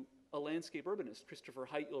to a landscape urbanist. Christopher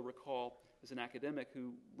Hite, you'll recall, is an academic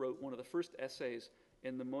who wrote one of the first essays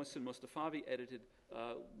in the Mohsen Mostafavi edited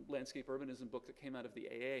landscape urbanism book that came out of the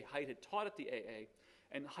AA. Hite had taught at the AA,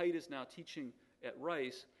 and Hite is now teaching at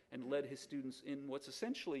Rice and led his students in what's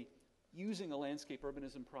essentially using a landscape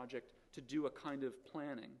urbanism project to do a kind of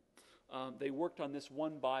planning. They worked on this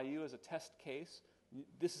one bayou as a test case.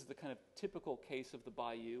 This is the kind of typical case of the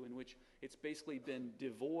bayou in which it's basically been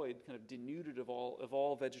devoid, kind of denuded of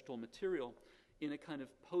all vegetal material in a kind of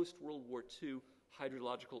post-World War II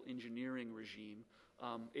hydrological engineering regime.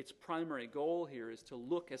 Its primary goal here is to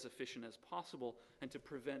look as efficient as possible and to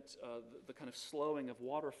prevent the kind of slowing of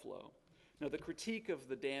water flow. Now, the critique of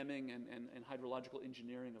the damming and hydrological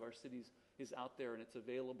engineering of our cities is out there and it's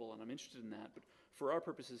available, and I'm interested in that. But for our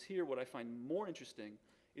purposes here, what I find more interesting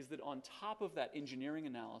is that on top of that engineering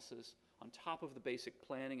analysis, on top of the basic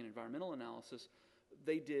planning and environmental analysis,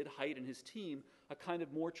 they did, Hite and his team, a kind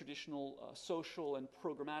of more traditional social and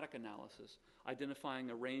programmatic analysis, identifying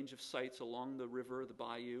a range of sites along the river, the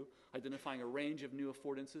bayou, identifying a range of new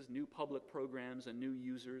affordances, new public programs, and new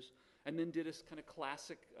users, and then did a kind of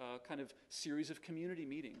classic kind of series of community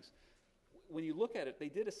meetings. When you look at it, they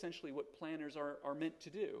did essentially what planners are meant to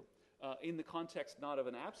do in the context not of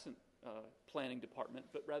an absent planning department,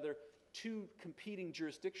 but rather two competing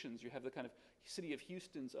jurisdictions. You have the kind of city of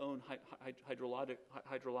Houston's own hydrologic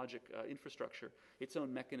infrastructure, its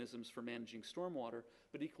own mechanisms for managing stormwater,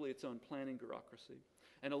 but equally its own planning bureaucracy.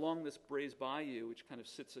 And along this Braze Bayou, which kind of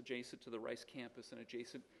sits adjacent to the Rice campus and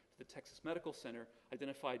adjacent to the Texas Medical Center,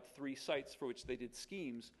 identified 3 sites for which they did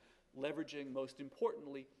schemes, leveraging, most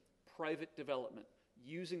importantly, private development,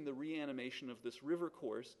 using the reanimation of this river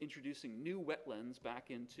course, introducing new wetlands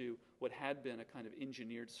back into what had been a kind of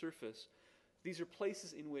engineered surface. These are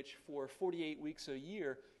places in which for 48 weeks a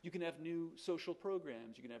year, you can have new social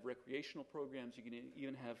programs, you can have recreational programs, you can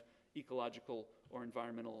even have ecological or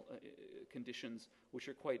environmental conditions which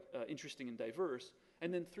are quite interesting and diverse.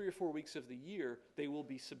 And then 3 or 4 weeks of the year, they will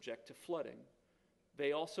be subject to flooding.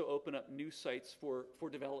 They also open up new sites for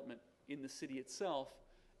development in the city itself.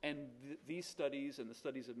 And these studies and the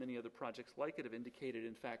studies of many other projects like it have indicated,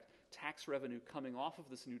 in fact, tax revenue coming off of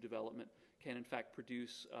this new development can, in fact,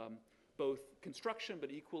 produce both construction, but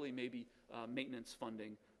equally maybe maintenance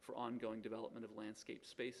funding for ongoing development of landscape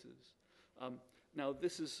spaces. Now,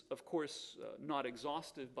 this is, of course, not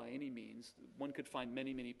exhaustive by any means. One could find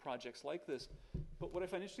many, many projects like this. But what I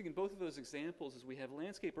find interesting in both of those examples is we have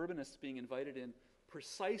landscape urbanists being invited in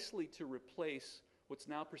precisely to replace what's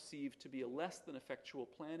now perceived to be a less than effectual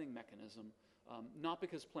planning mechanism, not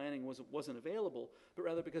because planning wasn't available, but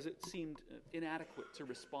rather because it seemed inadequate to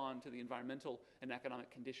respond to the environmental and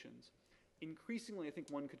economic conditions. increasingly, I think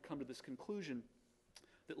one could come to this conclusion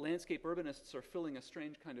that landscape urbanists are filling a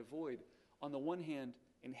strange kind of void. On the one hand,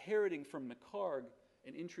 inheriting from Nakarg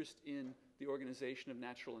an interest in the organization of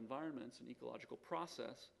natural environments and ecological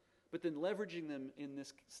process, but then leveraging them in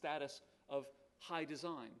this status of high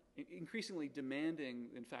design, increasingly demanding,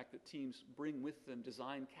 in fact, that teams bring with them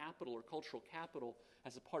design capital or cultural capital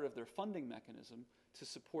as a part of their funding mechanism to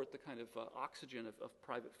support the kind of oxygen of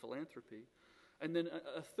private philanthropy. And then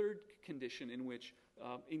a third condition in which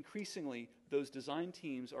increasingly those design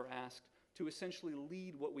teams are asked to essentially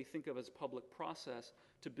lead what we think of as public process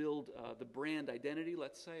to build the brand identity,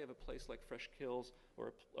 let's say, of a place like Fresh Kills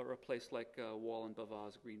or a place like Wall and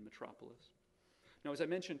Bava's Green Metropolis. Now, as I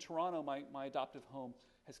mentioned, Toronto, my adoptive home,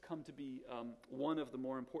 has come to be one of the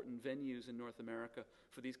more important venues in North America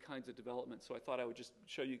for these kinds of developments. So I thought I would just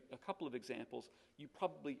show you a couple of examples. You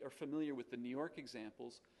probably are familiar with the New York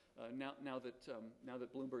examples. Now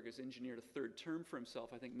that Bloomberg has engineered a third term for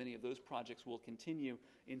himself, I think many of those projects will continue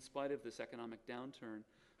in spite of this economic downturn.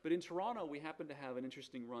 But in Toronto, we happen to have an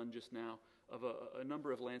interesting run just now of a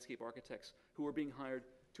number of landscape architects who are being hired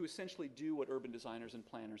to essentially do what urban designers and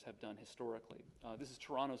planners have done historically. This is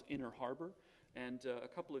Toronto's Inner Harbor, and a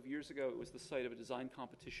couple of years ago it was the site of a design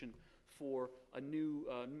competition for a new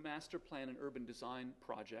master plan and urban design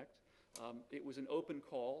project. It was an open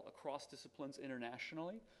call across disciplines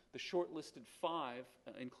internationally. The shortlisted 5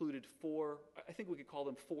 included 4, I think we could call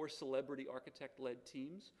them 4 celebrity architect-led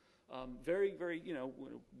teams. Very, very,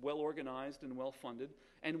 well organized and well funded,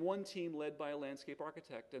 and one team led by a landscape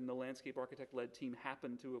architect, and the landscape architect-led team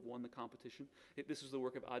happened to have won the competition. This was the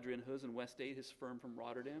work of Adrian Hus and West 8, his firm from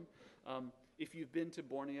Rotterdam. If you've been to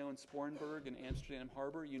Borneo and Sporenburg and Amsterdam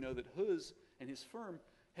Harbor, you know that Hus and his firm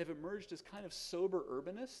have emerged as kind of sober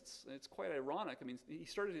urbanists. It's quite ironic. I mean, he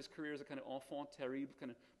started his career as a kind of enfant terrible, kind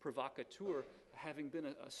of provocateur, having been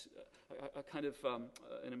a kind of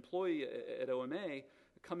an employee at OMA,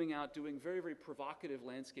 coming out doing very, very provocative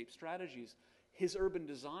landscape strategies. His urban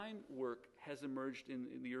design work has emerged in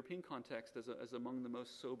the European context as among the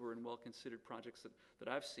most sober and well-considered projects that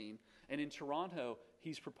I've seen. And in Toronto,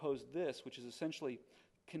 he's proposed this, which is essentially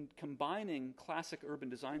combining classic urban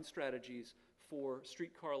design strategies for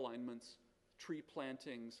streetcar alignments, tree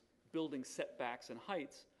plantings, building setbacks and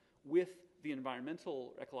heights with the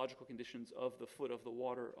environmental ecological conditions of the foot of the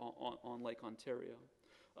water on Lake Ontario.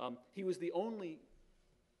 His was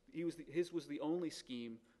the only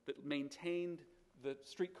scheme that maintained the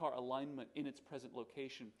streetcar alignment in its present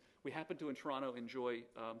location. We happen to, in Toronto, enjoy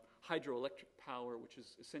hydroelectric power, which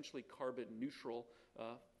is essentially carbon neutral,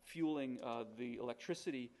 fueling the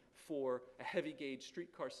electricity for a heavy gauge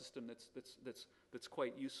streetcar system that's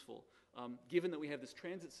quite useful. Given that we have this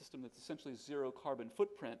transit system that's essentially zero carbon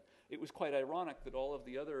footprint, it was quite ironic that all of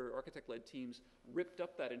the other architect-led teams ripped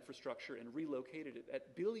up that infrastructure and relocated it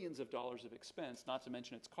at billions of dollars of expense, not to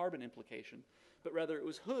mention its carbon implication. But rather, it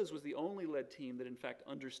was Hus was the only led team that in fact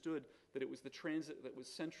understood that it was the transit that was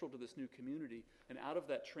central to this new community, and out of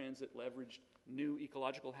that transit leveraged new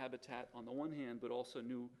ecological habitat on the one hand, but also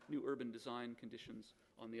new urban design conditions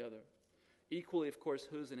on the other. Equally, of course,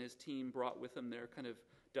 Hus and his team brought with them their kind of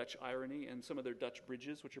Dutch irony and some of their Dutch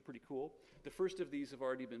bridges, which are pretty cool. The first of these have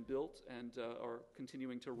already been built and are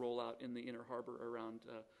continuing to roll out in the Inner Harbor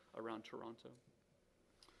around Toronto.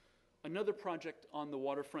 Another project on the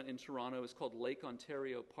waterfront in Toronto is called Lake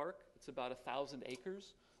Ontario Park. It's about 1,000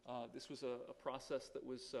 acres. This was a process that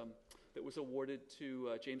was awarded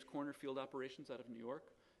to James Corner Field Operations out of New York.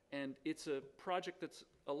 And it's a project that's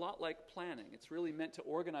a lot like planning. It's really meant to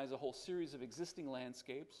organize a whole series of existing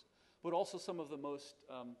landscapes, but also some of the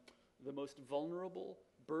most vulnerable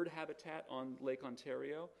bird habitat on Lake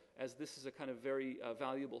Ontario, as this is a kind of very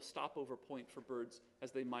valuable stopover point for birds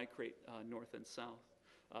as they migrate north and south.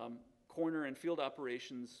 Corner and Field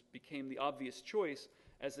Operations became the obvious choice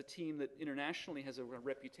as a team that internationally has a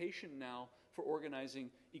reputation now for organizing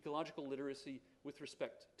ecological literacy with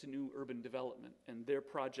respect to new urban development. And their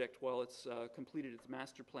project, while it's completed its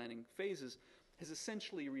master planning phases, has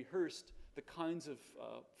essentially rehearsed the kinds of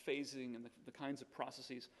phasing and the kinds of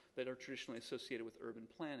processes that are traditionally associated with urban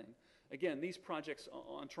planning. Again, these projects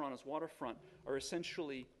on Toronto's waterfront are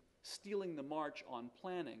essentially stealing the march on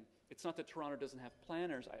planning. It's not that Toronto doesn't have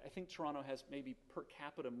planners. I think Toronto has maybe per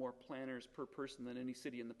capita more planners per person than any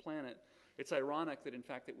city on the planet. It's ironic that, in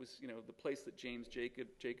fact, it was the place that Jane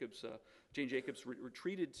Jacobs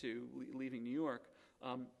retreated to, leaving New York.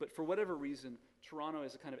 But for whatever reason, Toronto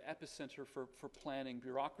is a kind of epicenter for planning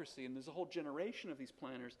bureaucracy, and there's a whole generation of these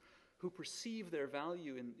planners who perceive their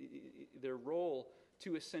value in their role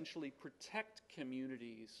to essentially protect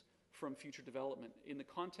communities from future development. In the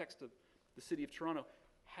context of the city of Toronto,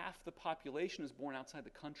 half the population is born outside the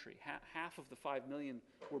country. Half of the 5 million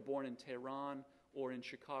were born in Tehran or in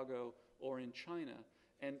Chicago or in China.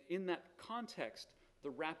 And in that context, the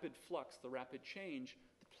rapid flux, the rapid change,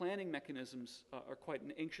 the planning mechanisms are quite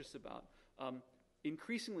anxious about.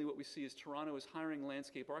 Increasingly, what we see is Toronto is hiring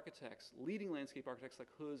landscape architects, leading landscape architects like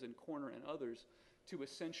Hus and Corner and others, to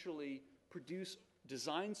essentially produce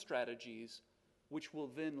design strategies which will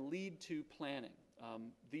then lead to planning.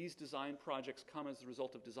 These design projects come as a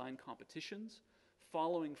result of design competitions.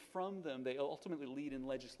 Following from them, they ultimately lead in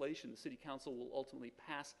legislation. The City Council will ultimately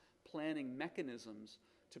pass planning mechanisms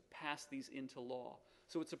to pass these into law.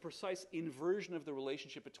 So it's a precise inversion of the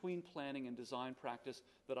relationship between planning and design practice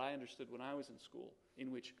that I understood when I was in school,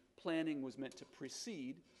 in which planning was meant to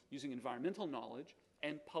precede, using environmental knowledge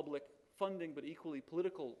and public funding, but equally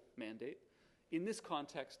political mandate. In this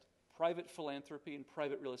context, private philanthropy and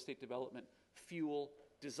private real estate development fuel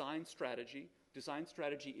design strategy. Design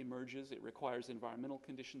strategy emerges. It requires environmental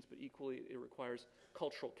conditions, but equally it requires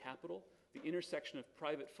cultural capital. The intersection of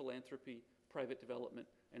private philanthropy, private development,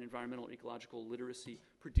 and environmental ecological literacy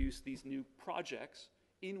produce these new projects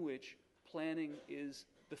in which planning is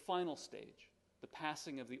the final stage, the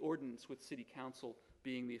passing of the ordinance with City Council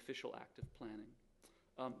being the official act of planning.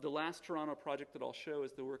 The last Toronto project that I'll show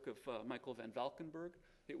is the work of Michael van Valkenburg.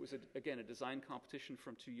 It was, again, a design competition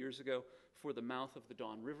from 2 years ago for the mouth of the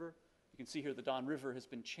Don River. You can see here the Don River has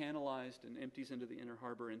been channelized and empties into the inner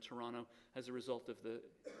harbor in Toronto as a result of the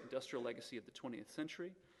industrial legacy of the 20th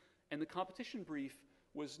century. And the competition brief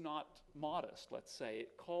was not modest, let's say.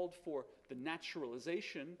 It called for the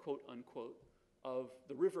naturalization, quote unquote, of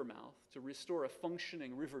the river mouth to restore a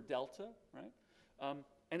functioning river delta, right?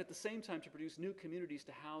 And at the same time to produce new communities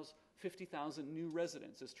to house 50,000 new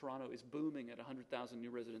residents, as Toronto is booming at 100,000 new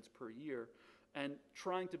residents per year, and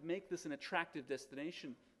trying to make this an attractive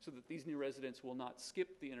destination so that these new residents will not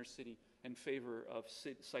skip the inner city in favor of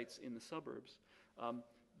sites in the suburbs.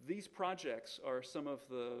 These projects are some of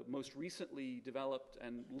the most recently developed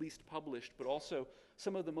and least published, but also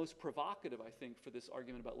some of the most provocative, I think, for this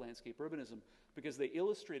argument about landscape urbanism, because they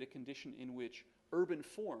illustrate a condition in which urban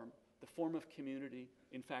form, the form of community,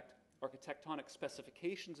 in fact, architectonic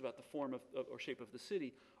specifications about the form of or shape of the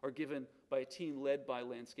city are given by a team led by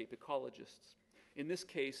landscape ecologists. In this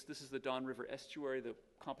case, this is the Don River Estuary, the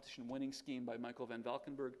competition winning scheme by Michael van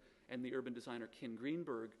Valkenburg and the urban designer Ken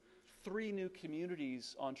Greenberg. 3 new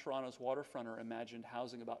communities on Toronto's waterfront are imagined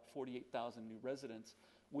housing about 48,000 new residents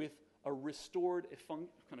with a restored, kind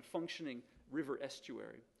of functioning river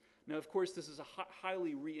estuary. Now, of course, this is a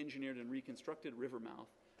highly re-engineered and reconstructed river mouth,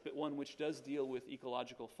 but one which does deal with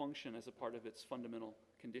ecological function as a part of its fundamental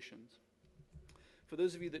conditions. For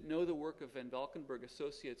those of you that know the work of Van Valkenburg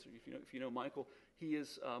Associates, or if you know Michael, he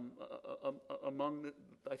is among,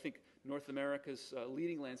 I think, North America's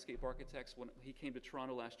leading landscape architects. When he came to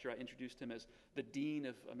Toronto last year, I introduced him as the Dean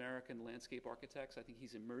of American Landscape Architects. I think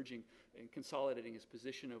he's emerging and consolidating his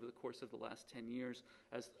position over the course of the last 10 years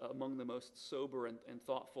as among the most sober and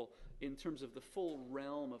thoughtful in terms of the full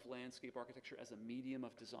realm of landscape architecture as a medium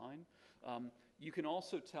of design. You can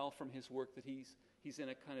also tell from his work that he's in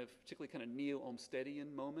a particularly kind of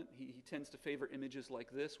neo-Olmstedian moment. He tends to favor images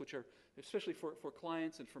like this, which are, especially for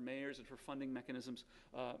clients and for mayors and for funding mechanisms,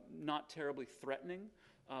 not terribly threatening.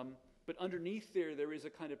 But underneath there is a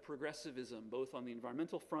kind of progressivism, both on the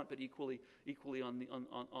environmental front, but equally on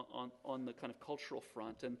the kind of cultural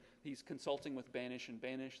front. And he's consulting with Banish and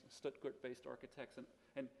Banish, Stuttgart-based architects,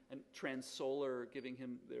 and Trans-Solar giving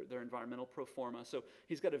him their environmental pro forma. So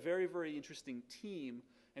he's got a very, very interesting team.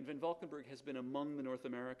 And Van Valkenburg has been among the North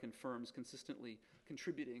American firms consistently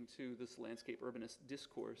contributing to this landscape urbanist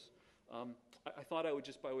discourse. I thought I would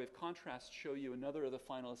just, by way of contrast, show you another of the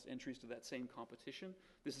finalist entries to that same competition.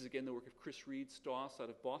 This is, again, the work of Chris Reed Stoss out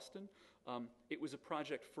of Boston. It was a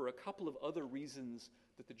project for a couple of other reasons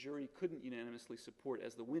that the jury couldn't unanimously support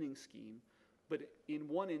as the winning scheme. But in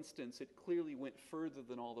one instance, it clearly went further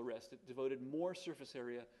than all the rest. It devoted more surface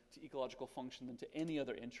area to ecological function than to any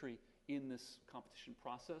other entry in this competition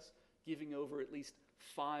process, giving over at least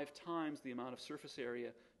 5 times the amount of surface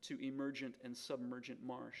area to emergent and submergent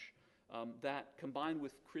marsh. That, combined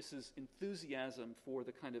with Chris's enthusiasm for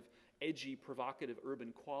the kind of edgy, provocative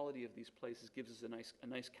urban quality of these places, gives us a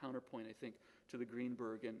nice counterpoint, I think, to the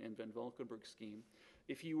Greenberg and Van Valkenburg scheme.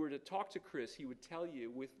 If you were to talk to Chris, he would tell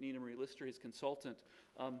you, with Nina Marie Lister, his consultant,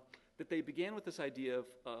 that they began with this idea of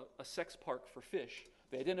a sex park for fish.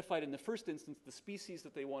 They identified in the first instance the species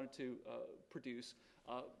that they wanted to produce,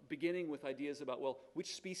 beginning with ideas about, well,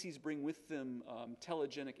 which species bring with them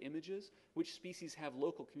telegenic images, which species have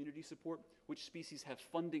local community support, which species have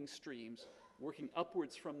funding streams, working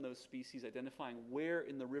upwards from those species, identifying where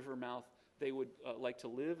in the river mouth they would like to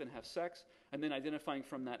live and have sex, and then identifying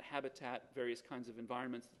from that habitat various kinds of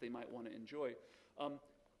environments that they might want to enjoy.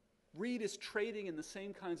 Reed is trading in the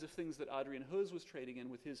same kinds of things that Adrian Hoes was trading in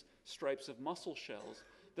with his stripes of mussel shells.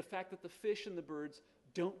 The fact that the fish and the birds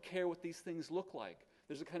don't care what these things look like.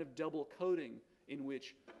 There's a kind of double coding in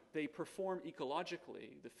which they perform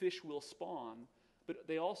ecologically. The fish will spawn, but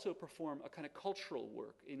they also perform a kind of cultural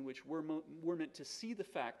work in which we're meant to see the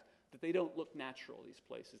fact that they don't look natural, these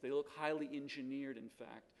places. They look highly engineered, in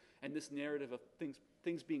fact. And this narrative of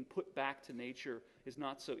things being put back to nature is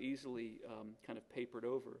not so easily kind of papered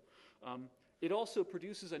over. It also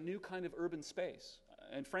produces a new kind of urban space.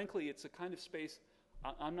 And frankly, it's a kind of space,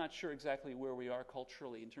 I'm not sure exactly where we are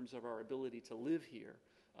culturally in terms of our ability to live here.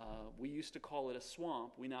 We used to call it a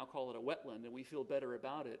swamp. We now call it a wetland, and we feel better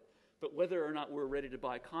about it. But whether or not we're ready to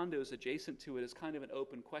buy condos adjacent to it is kind of an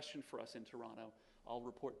open question for us in Toronto. I'll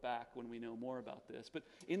report back when we know more about this. But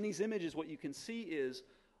in these images, what you can see is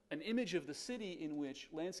an image of the city in which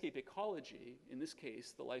landscape ecology, in this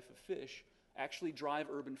case, the life of fish, actually drive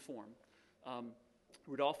urban form.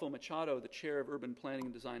 Rodolfo Machado, the chair of urban planning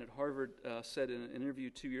and design at Harvard, said in an interview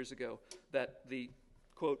 2 years ago that the,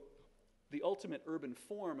 quote, the ultimate urban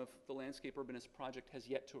form of the Landscape Urbanist project has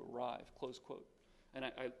yet to arrive, close quote. And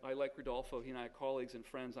I like Rodolfo. He and I are colleagues and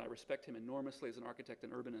friends. And I respect him enormously as an architect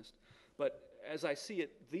and urbanist. But as I see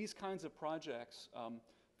it, these kinds of projects,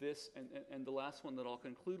 this and the last one that I'll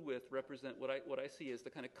conclude with, represent what I see as the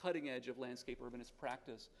kind of cutting edge of landscape urbanist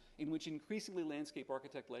practice, in which increasingly landscape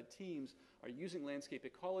architect-led teams are using landscape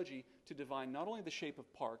ecology to define not only the shape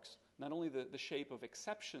of parks, not only the shape of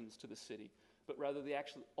exceptions to the city, but rather the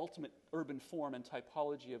actual ultimate urban form and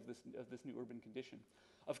typology of this new urban condition.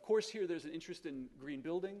 Of course, here there's an interest in green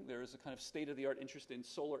building. There is a kind of state-of-the-art interest in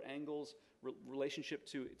solar angles, relationship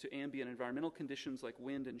to ambient environmental conditions like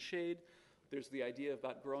wind and shade. There's the idea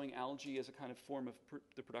about growing algae as a kind of form of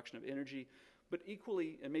the production of energy. But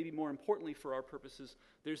equally, and maybe more importantly for our purposes,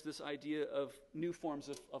 there's this idea of new forms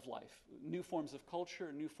of life, new forms of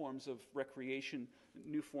culture, new forms of recreation,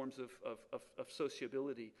 new forms of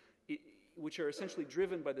sociability, which are essentially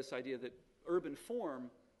driven by this idea that urban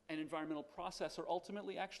form and environmental process are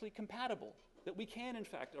ultimately actually compatible, that we can, in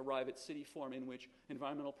fact, arrive at city form in which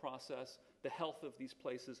environmental process, the health of these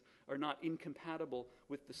places are not incompatible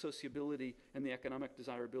with the sociability and the economic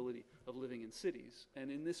desirability of living in cities.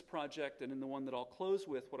 And in this project, and in the one that I'll close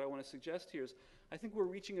with, what I want to suggest here is I think we're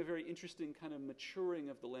reaching a very interesting kind of maturing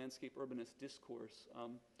of the landscape urbanist discourse.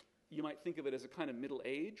 You might think of it as a kind of middle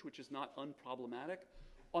age, which is not unproblematic.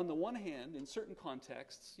 On the one hand, in certain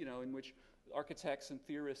contexts, in which architects and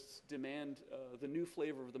theorists demand the new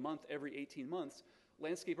flavor of the month every 18 months,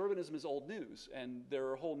 landscape urbanism is old news. And there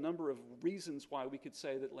are a whole number of reasons why we could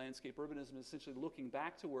say that landscape urbanism is essentially looking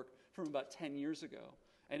back to work from about 10 years ago.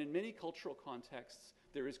 And in many cultural contexts,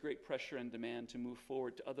 there is great pressure and demand to move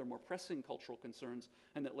forward to other more pressing cultural concerns,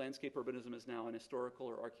 and that landscape urbanism is now an historical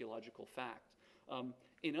or archaeological fact.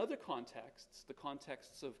 In other contexts, the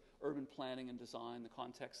contexts of urban planning and design, the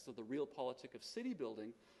contexts of the real politic of city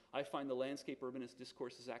building, I find the landscape urbanist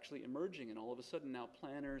discourse is actually emerging, and all of a sudden now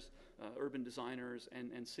planners, urban designers,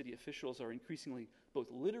 and city officials are increasingly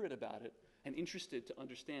both literate about it and interested to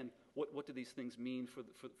understand what do these things mean for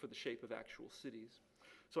the shape of actual cities.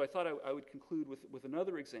 So I thought I would conclude with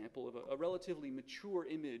another example of a relatively mature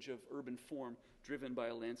image of urban form driven by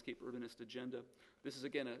a landscape urbanist agenda. This is,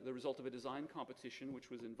 again, the result of a design competition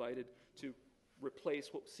which was invited to replace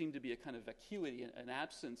what seemed to be a kind of vacuity, an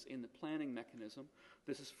absence in the planning mechanism.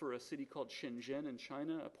 This is for a city called Shenzhen in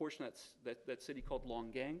China, a portion of that city called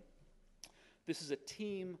Longgang. This is a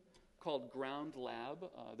team called Ground Lab.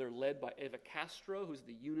 They're led by Eva Castro, who's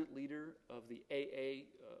the unit leader of the AA,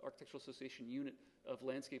 Architectural Association unit of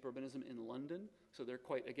landscape urbanism in London. So they're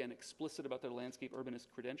quite, again, explicit about their landscape urbanist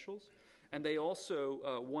credentials. And they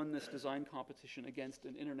also won this design competition against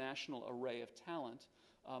an international array of talent.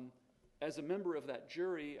 As a member of that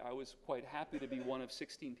jury, I was quite happy to be one of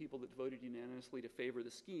 16 people that voted unanimously to favor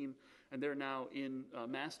the scheme, and they're now in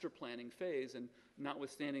master planning phase, and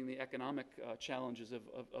notwithstanding the economic challenges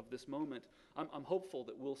of this moment, I'm hopeful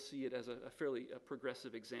that we'll see it as a fairly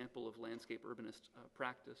progressive example of landscape urbanist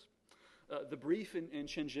practice. The brief in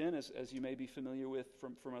Shenzhen, as you may be familiar with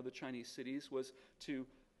from other Chinese cities, was to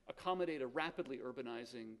accommodate a rapidly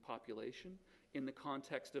urbanizing population in the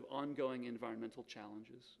context of ongoing environmental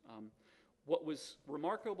challenges. What was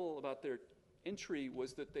remarkable about their entry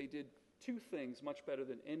was that they did two things much better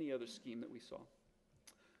than any other scheme that we saw.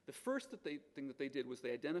 The first thing that they did was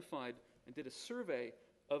they identified and did a survey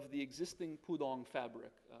of the existing Pudong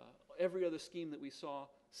fabric. Every other scheme that we saw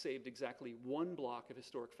saved exactly one block of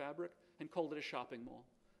historic fabric and called it a shopping mall,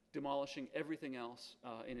 demolishing everything else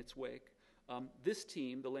in its wake. This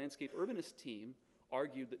team, the landscape urbanist team,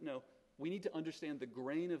 argued that no, we need to understand the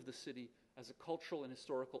grain of the city as a cultural and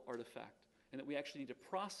historical artifact, and that we actually need a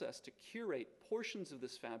process to curate portions of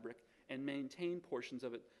this fabric and maintain portions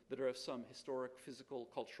of it that are of some historic, physical,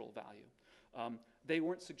 cultural value. They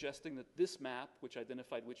weren't suggesting that this map, which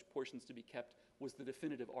identified which portions to be kept, was the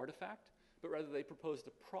definitive artifact, but rather they proposed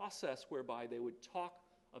a process whereby they would talk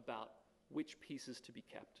about which pieces to be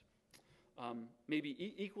kept.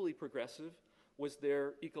 Maybe equally progressive was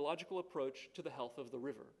their ecological approach to the health of the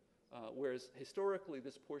river. Whereas historically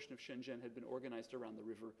this portion of Shenzhen had been organized around the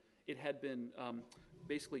river, it had been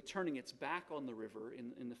basically turning its back on the river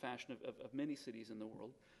in the fashion of many cities in the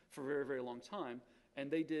world for a very, very long time. And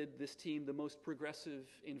they did, this team, the most progressive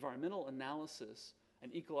environmental analysis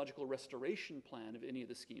and ecological restoration plan of any of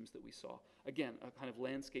the schemes that we saw. Again, a kind of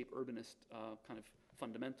landscape urbanist kind of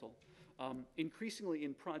fundamental. Increasingly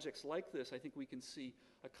in projects like this, I think we can see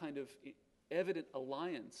a kind of evident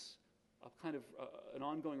alliance, a kind of an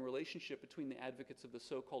ongoing relationship between the advocates of the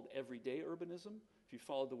so-called everyday urbanism. If you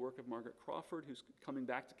followed the work of Margaret Crawford, who's coming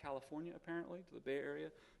back to California, apparently, to the Bay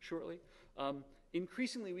Area shortly.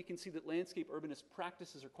 Increasingly, we can see that landscape urbanist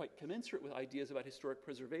practices are quite commensurate with ideas about historic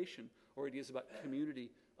preservation or ideas about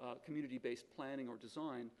community-based planning or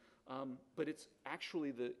design. But it's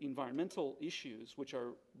actually the environmental issues which are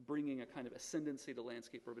bringing a kind of ascendancy to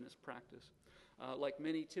landscape urbanist practice. Like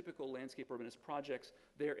many typical landscape urbanist projects,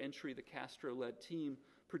 their entry, the Castro-led team,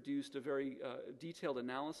 produced a very detailed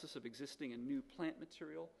analysis of existing and new plant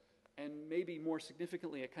material, and maybe more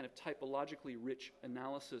significantly, a kind of typologically rich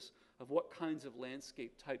analysis of what kinds of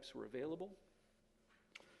landscape types were available,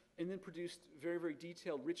 and then produced very, very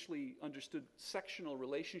detailed, richly understood sectional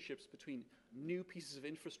relationships between new pieces of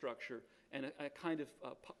infrastructure and a kind of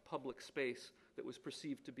public space that was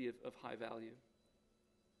perceived to be of high value.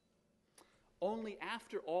 Only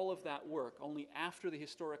after all of that work, only after the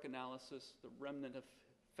historic analysis, the remnant of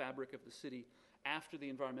fabric of the city, after the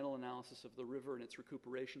environmental analysis of the river and its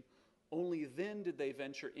recuperation, only then did they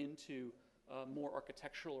venture into more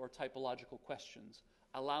architectural or typological questions,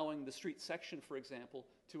 allowing the street section, for example,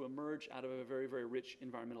 to emerge out of a very, very rich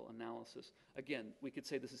environmental analysis. Again, we could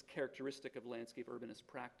say this is characteristic of landscape urbanist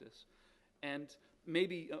practice. And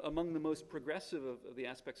maybe among the most progressive of the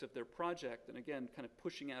aspects of their project, and again, kind of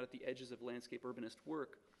pushing out at the edges of landscape urbanist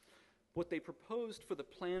work, what they proposed for the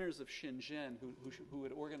planners of Shenzhen, who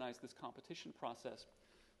had organized this competition process,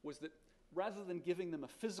 was that rather than giving them a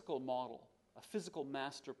physical model, a physical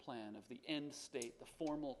master plan of the end state, the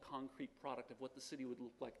formal concrete product of what the city would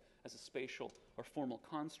look like as a spatial or formal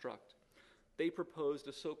construct, they proposed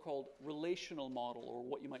a so-called relational model, or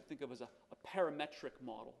what you might think of as a parametric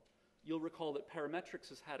model. You'll recall that parametrics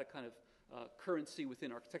has had a kind of currency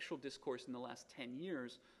within architectural discourse in the last 10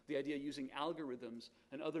 years, the idea using algorithms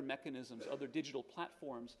and other mechanisms, other digital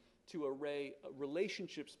platforms to array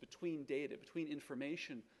relationships between data, between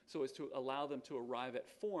information, so as to allow them to arrive at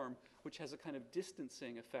form, which has a kind of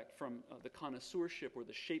distancing effect from the connoisseurship or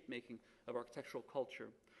the shape-making of architectural culture.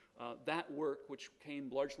 That work, which came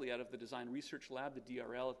largely out of the Design Research Lab, the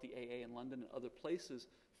DRL at the AA in London and other places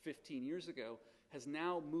 15 years ago, has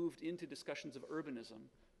now moved into discussions of urbanism.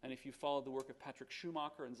 And if you follow the work of Patrick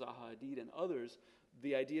Schumacher and Zaha Hadid and others,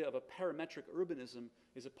 the idea of a parametric urbanism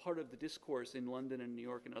is a part of the discourse in London and New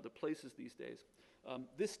York and other places these days.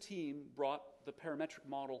 This team brought the parametric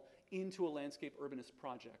model into a landscape urbanist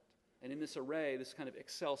project. And in this array, this kind of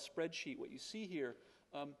Excel spreadsheet, what you see here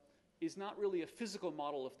is not really a physical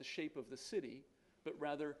model of the shape of the city, but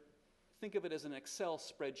rather think of it as an Excel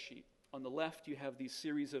spreadsheet. On the left, you have these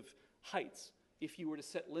series of heights. If you were to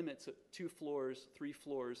set limits at 2 floors, 3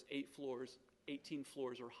 floors, 8 floors, 18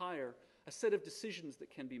 floors or higher, a set of decisions that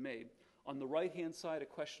can be made. On the right-hand side, a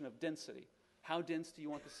question of density. How dense do you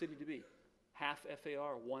want the city to be? Half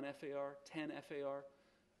FAR, 1 FAR, 10 FAR?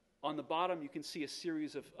 On the bottom, you can see a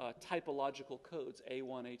series of typological codes,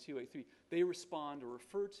 A1, A2, A3. They respond or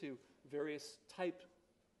refer to various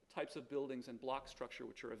types of buildings and block structure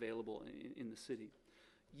which are available in the city.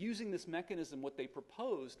 Using this mechanism, what they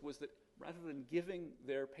proposed was that rather than giving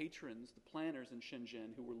their patrons, the planners in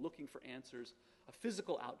Shenzhen who were looking for answers, a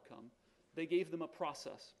physical outcome, they gave them a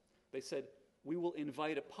process. They said, we will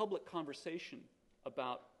invite a public conversation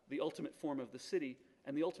about the ultimate form of the city,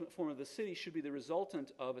 and the ultimate form of the city should be the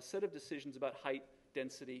resultant of a set of decisions about height,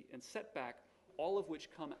 density, and setback, all of which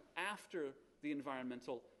come after the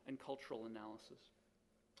environmental and cultural analysis.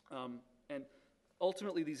 And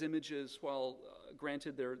ultimately, these images, while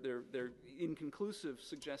granted they're inconclusive,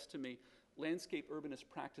 suggest to me landscape urbanist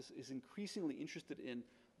practice is increasingly interested in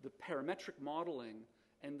the parametric modeling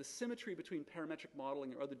and the symmetry between parametric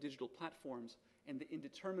modeling or other digital platforms and the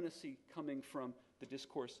indeterminacy coming from the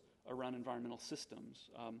discourse around environmental systems.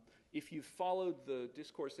 If you've followed the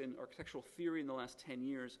discourse in architectural theory in the last 10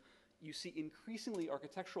 years, you see increasingly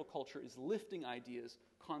architectural culture is lifting ideas,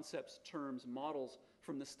 concepts, terms, models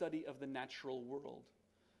from the study of the natural world.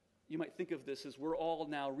 You might think of this as we're all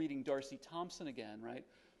now reading Darcy Thompson again, right?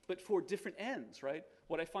 But for different ends, right?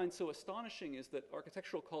 What I find so astonishing is that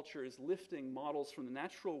architectural culture is lifting models from the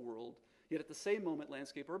natural world, yet at the same moment,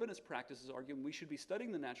 landscape urbanist practice is arguing we should be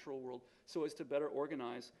studying the natural world so as to better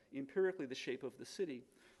organize empirically the shape of the city.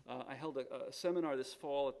 I held a seminar this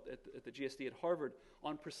fall at the GSD at Harvard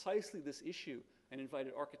on precisely this issue and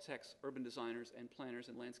invited architects, urban designers, and planners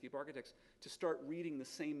and landscape architects to start reading the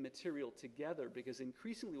same material together, because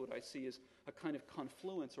increasingly what I see is a kind of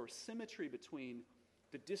confluence or symmetry between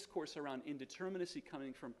the discourse around indeterminacy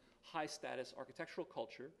coming from high-status architectural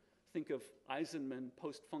culture. Think of Eisenman,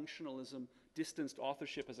 post-functionalism, distanced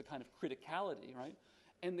authorship as a kind of criticality, right?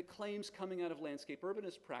 And the claims coming out of landscape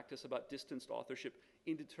urbanist practice about distanced authorship,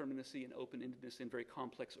 indeterminacy, and open-endedness in very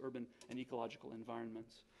complex urban and ecological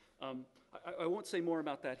environments. I won't say more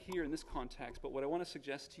about that here in this context, but what I want to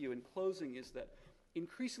suggest to you in closing is that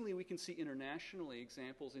increasingly we can see internationally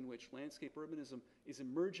examples in which landscape urbanism is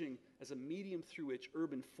emerging as a medium through which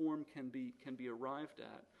urban form can be arrived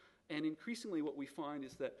at. And increasingly what we find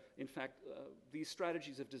is that, in fact, these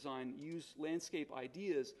strategies of design use landscape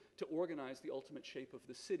ideas to organize the ultimate shape of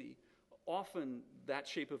the city. Often that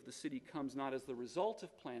shape of the city comes not as the result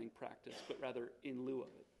of planning practice, but rather in lieu of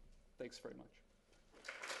it. Thanks very much.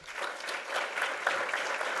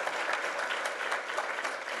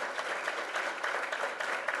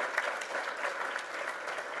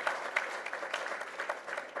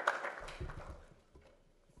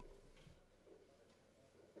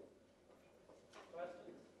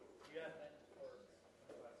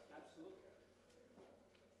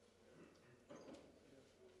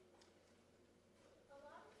 A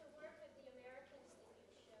lot of the work of the Americans that you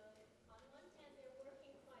showed, on one hand, they're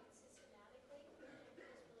working quite systematically, which I think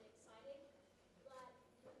is really exciting.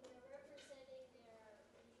 But when they're representing their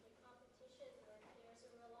usually competition, where there's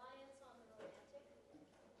a reliance on the romantic.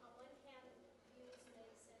 On one hand, views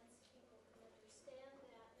make sense, people can understand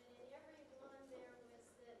that, but in every one there was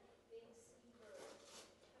the big seabird.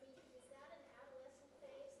 I mean, is that an adolescent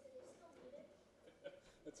phase that is still needed?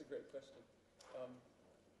 That's a great question.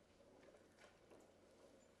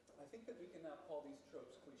 I think that we can now call these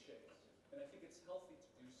tropes cliches, and I think it's healthy to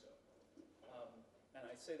do so. And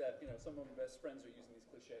I say that, some of my best friends are using these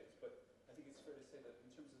cliches, but I think it's fair to say that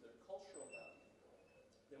in terms of their cultural value,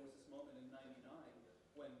 there was this moment in '99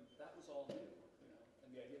 when that was all new, and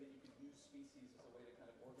the idea that you could use species as a way to kind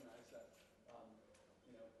of organize that.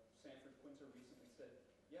 Sanford Quinter recently said,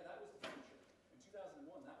 yeah, that was the future. In 2001,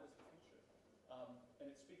 that was the future. And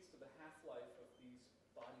it speaks to the half-life of these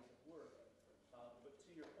bodies of work. But to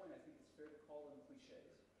your point, I think it's fair to call them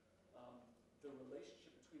cliches. The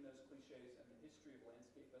relationship between those cliches and the history of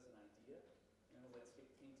landscape as an idea, landscape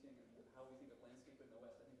painting and how we think of landscape in the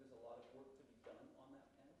West, I think there's a lot of work to be done on that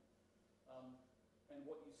end. And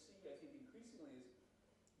what you see, I think, increasingly is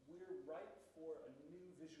we're ripe for a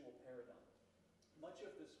new visual paradigm. Much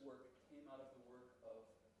of this work came out of the work of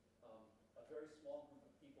a very small group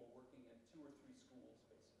of people working in 2 or 3 schools,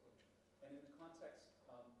 basically. And in the context,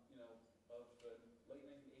 of the late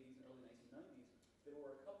 1980s and early 1990s, there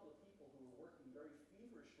were a couple of people who were working very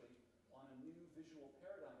feverishly on a new visual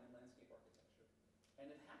paradigm in landscape architecture. And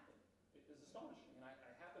it happened. It was astonishing. And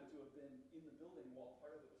I happened to have been in the building while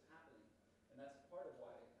part of it was happening. And that's part of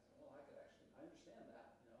why I said, well, I understand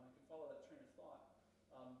that. I can follow that train of thought.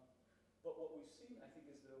 But what we've seen, I think,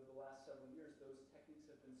 is that over the last several years, those techniques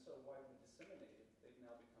have been so widely disseminated, they've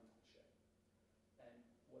now become cliché. And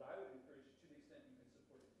what I would encourage you, to the extent you can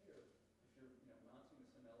support it here, if you're mounting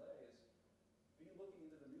this in LA, is be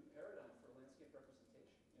looking into the new paradigm for landscape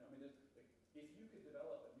representation. If you could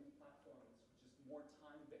develop a new platform which is more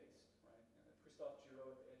time-based, right? Christophe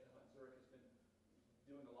Giraud at ETH Zurich has been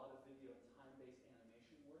doing a lot of video and time-based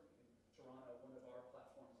animation work. In Toronto, one of our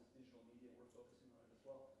platforms is digital media. We're focusing on it as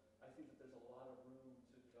well. I think that there's a lot of room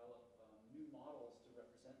to develop new models to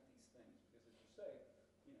represent these things, because as you say,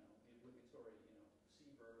 the obligatory,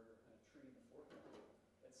 seabird or kind of tree in the foreground,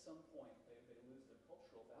 at some point they lose their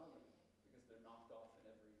cultural value because they're knocked off in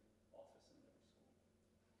every office and in every school.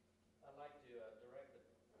 I'd like to direct the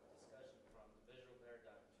discussion from the visual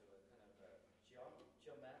paradigm to a kind of a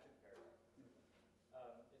geometric paradigm.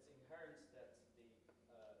 It's inherent that the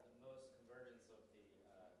most convergence of the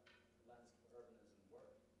landscape urbanism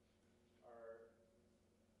work are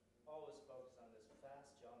always focused on this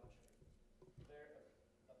fast geometry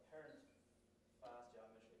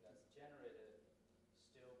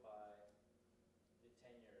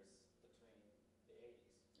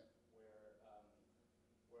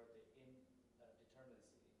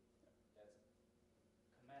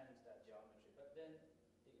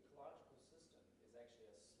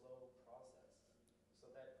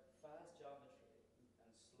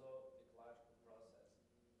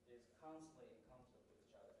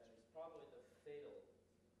fatal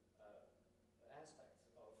aspects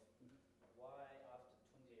of why after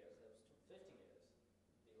 20 years, that was 50 years,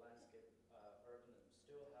 the landscape urbanism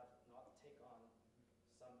still have not take on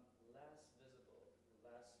some less visible,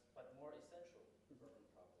 but more essential urban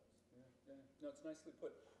problems. Yeah. No, it's nicely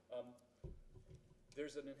put.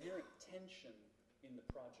 There's an inherent tension in the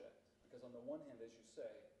project, because on the one hand, as you say,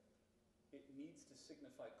 it needs to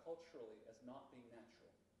signify culturally as not being natural,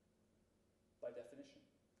 by definition.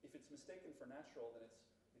 If it's mistaken for natural, then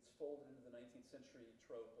it's folded into the 19th century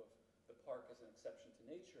trope of the park as an exception to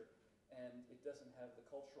nature, and it doesn't have the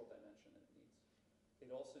cultural dimension that it needs. It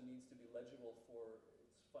also needs to be legible for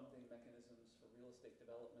its funding mechanisms, for real estate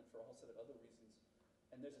development, for a whole set of other reasons.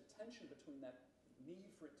 And there's a tension between that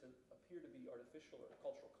need for it to appear to be artificial or a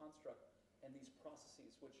cultural construct and these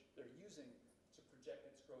processes which they're using to project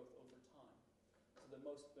its growth over time. So the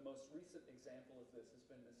most recent example of this has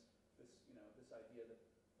been this idea that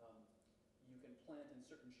you can plant in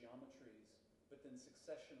certain geometries, but then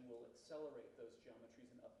succession will accelerate those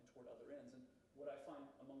geometries and up and toward other ends. And what I find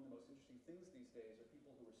among the most interesting things these days are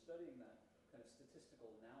people who are studying that kind of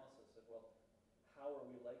statistical analysis of, well, how are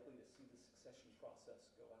we likely to see the succession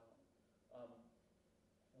process go out?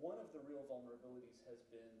 One of the real vulnerabilities has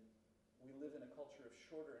been we live in a culture of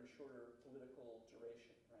shorter and shorter political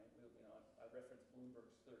duration, right? I referenced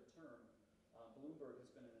Bloomberg's third term. Bloomberg has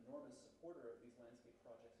been an enormous supporter of these landscape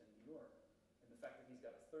projects in New York. And the fact that he's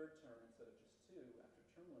got a third term instead of just two after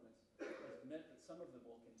term limits has meant that some of them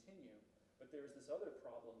will continue. But there's this other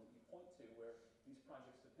problem that you point to where these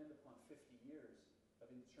projects depend upon 50 years of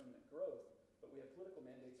indeterminate growth, but we have political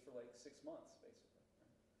mandates for like 6 months, basically.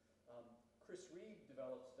 Right? Chris Reed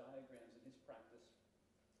develops diagrams in his practice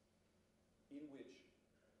in which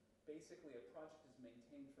basically a project is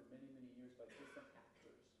maintained for many, many years by different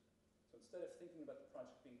actors. So instead of thinking about the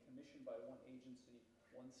project being commissioned by one agency,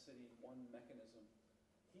 one city, one mechanism,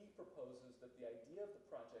 he proposes that the idea of the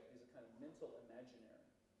project is a kind of mental imaginary.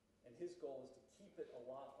 And his goal is to keep it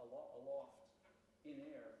aloft in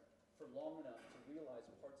air for long enough to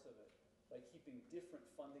realize parts of it by keeping different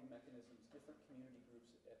funding mechanisms, different community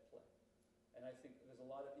groups at play. And I think there's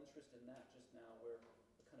a lot of interest in that just now, where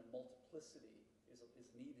the kind of multiplicity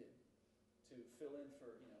is needed to fill in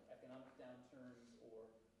for economic downturns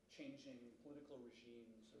or changing political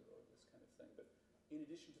regimes or this kind of thing. But in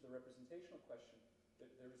addition to the representational question,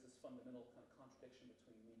 there is this fundamental kind of contradiction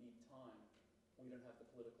between we need time, we don't have the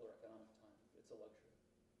political or economic time. It's a luxury.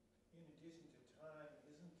 In addition to time,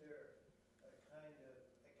 isn't there a kind of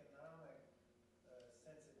economic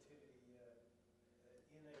sensitivity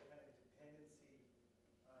in a kind of dependency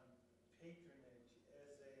on patronage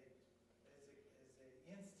as a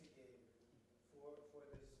instigator for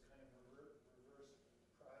this kind of reverse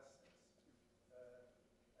process?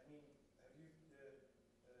 I mean, have you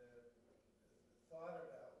thought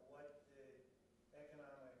about what the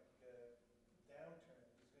economic downturn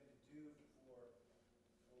is going to do for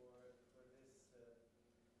this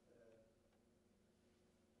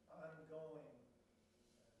ongoing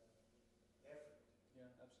effort?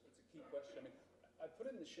 Yeah, absolutely. It's a key question. I mean, I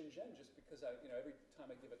put it in the Shenzhen just because every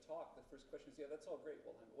time I give a talk, the first question is, yeah, that's all great,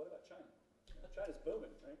 Waldheim, but what about China? China's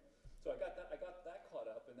booming, right? So I got that caught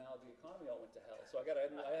up, and now the economy all went to hell. So I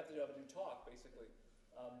have to have a new talk, basically.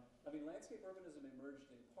 I mean, landscape urbanism emerged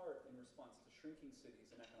in part in response to shrinking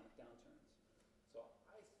cities and economic downturns. So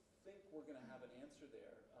I think we're going to have an answer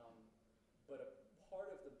there. But a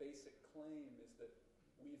part of the basic claim is that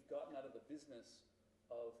we've gotten out of the business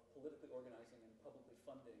of politically organizing and publicly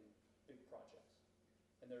funding big projects.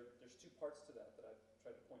 And there's two parts to that I've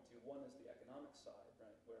tried to point to. One is the economic side,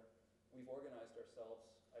 right, where we've organized ourselves,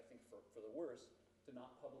 I think for the worst, to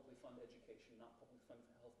not publicly fund education, not publicly fund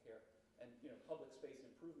healthcare, and public space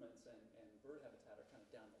improvements and bird habitat are kind of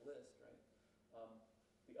down the list, right?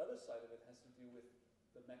 The other side of it has to do with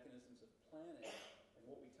the mechanisms of planning and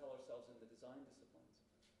what we tell ourselves in the design disciplines.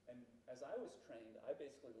 And as I was trained, I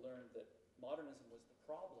basically learned that modernism was the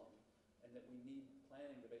problem and that we need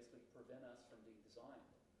planning to basically prevent us from being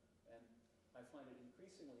designed. And I find it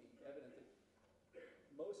increasingly evident that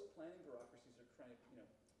most planning bureaucracies are trying to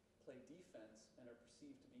play defense and are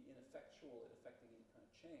perceived to be ineffectual at effecting any kind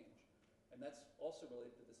of change. And that's also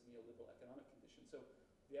related to this neoliberal economic condition. So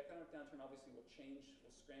the economic downturn obviously will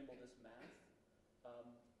scramble this math.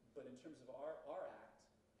 But in terms of our act,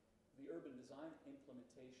 the urban design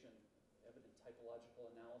implementation, evident typological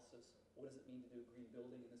analysis, what does it mean to do a green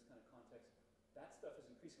building in this kind of context, that stuff is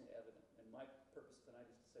increasingly evident. And my purpose tonight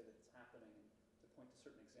is to say that it's happening and to point to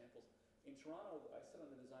certain examples. In Toronto, I sit on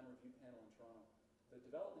the design review panel in Toronto. The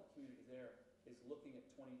development community there is looking at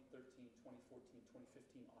 2013, 2014,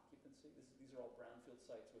 2015 occupancy. These are all brownfield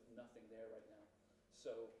sites with nothing there right now.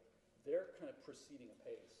 So they're kind of proceeding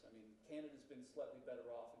apace. I mean, Canada's been slightly better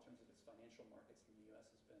off in terms of its financial markets than the US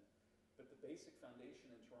has been. But the basic foundation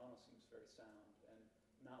in Toronto seems very sound. And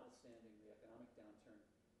notwithstanding the economic downturn,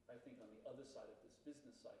 I think on the other side of this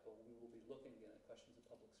business cycle, we will be looking again at questions of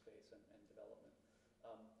public space and development.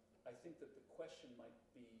 I think that the question might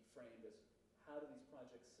be framed as how do these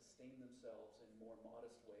projects sustain themselves in more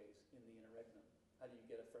modest ways in the interregnum? How do you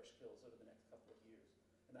get a fresh kills over the next couple of years?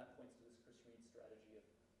 And that points to this Chris Reed strategy of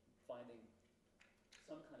finding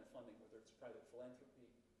some kind of funding, whether it's private philanthropy,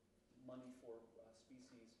 money for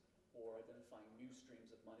species, or identifying new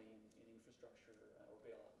streams of money in infrastructure or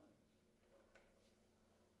bailout money.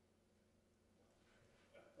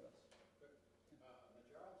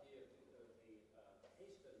 Majority of the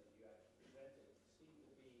case studies you actually presented seem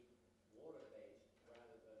to be water-based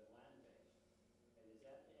rather than land-based. And is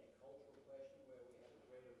that a cultural question where we have a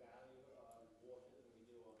greater value on water than we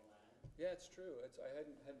do on land? Yeah, it's true. I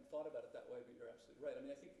hadn't thought about it that way, but you're absolutely right. I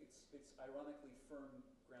mean, I think it's ironically firm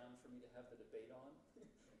ground for me to have the debate on.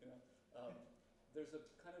 You know, there's a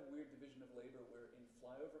kind of weird division of labor where in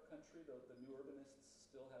flyover country, the new urbanists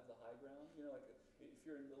still have the high ground. You know, like if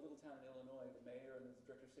you're in a little town in Illinois, the mayor and the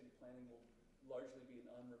director of city planning will largely be an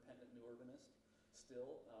unrepentant new urbanist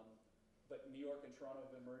still. But New York and Toronto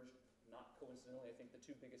have emerged, not coincidentally, I think the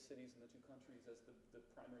two biggest cities in the two countries as the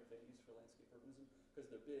primary venues for landscape urbanism, because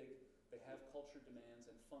they're big, they have culture demands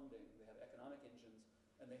and funding, they have economic engines,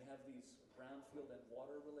 and they have these brownfield and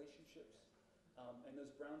water relationships. And those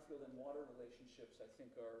brownfield and water relationships, I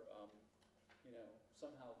think, are, you know,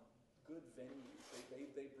 somehow good venues.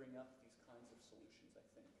 They bring up these kinds of solutions, I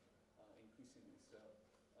think, increasingly so.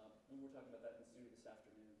 We were talking about that in the studio this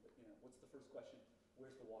afternoon, but, you know, what's the first question?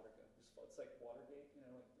 Where's the water go? It's like Watergate, you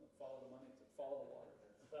know, like follow the money, it's like follow the water.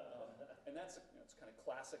 And that's, you know, it's kind of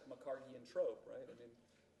classic McCarthyan trope, right? I mean,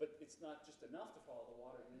 but it's not just enough to follow the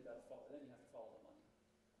water, then you have to follow the money.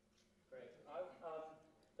 Great.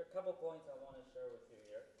 There are a couple points I want to share with you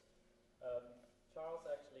here. Charles,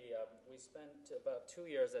 actually, we spent about 2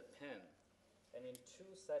 years at Penn, and in two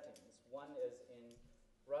settings. One is in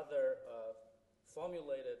rather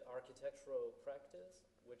formulated architectural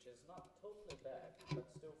practice, which is not totally bad, but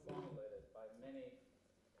still formulated by many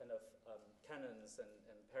kind of canons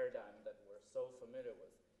and paradigm that we're so familiar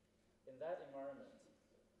with. In that environment,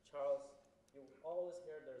 Charles, you always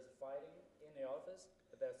hear there's fighting in the office,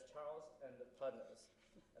 but there's Charles and the partners.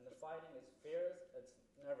 And the fighting is fierce, it's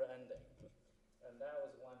never ending. And that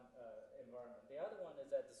was one environment. The other one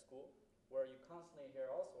is at the school, where you constantly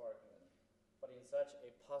hear also argument, but in such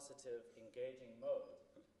a positive, engaging mode.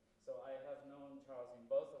 So I have known Charles in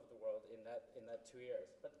both of the world in that 2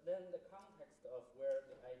 years. But then the context of where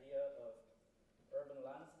the idea of urban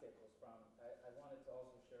landscape was from, I wanted to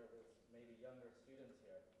also share with maybe younger students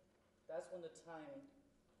here. That's when the time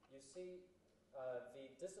you see the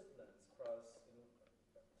disciplines cross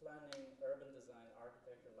planning, urban design,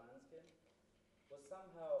 architecture, landscape, was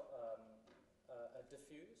somehow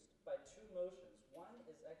diffused by two motions. One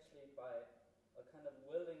is actually by a kind of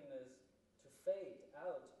willingness to fade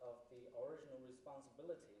out of the original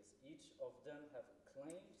responsibilities. Each of them have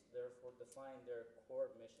claims, therefore define their core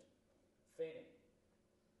mission. Fading.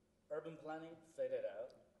 Urban planning faded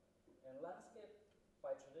out, and landscape,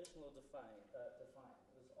 by traditional define,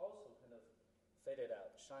 was also kind of faded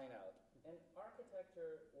out, shine out. And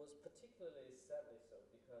architecture was particularly sadly so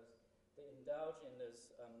because they indulge in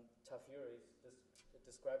this Tafuri's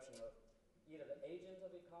description of either the agent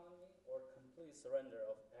of economy or complete surrender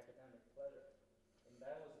of academic pleasure. And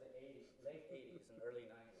that was the late 80s and early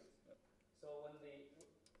 90s. So when the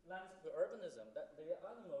landscape urbanism, the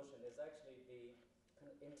other motion is actually the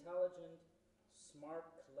kind of intelligent, smart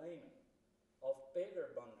claiming of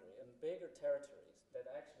bigger boundary and bigger territories that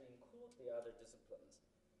actually include the other disciplines.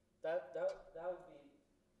 That would be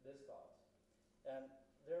this thought. And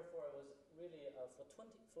therefore it was really, for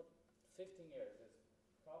 15 years, it's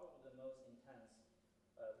probably the most intense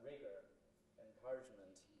rigor,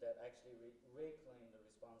 encouragement that actually reclaim the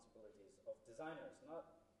responsibilities of designers, not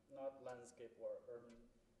landscape or urban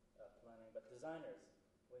planning, but designers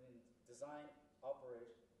within design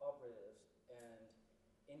operatives and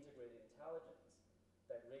integrated intelligence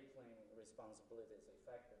that reclaim responsibilities,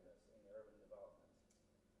 effectiveness in urban development.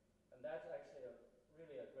 And that's actually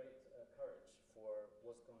really a great courage for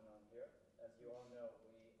what's going on here. As you all know,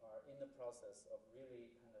 we are in the process of really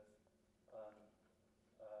kind of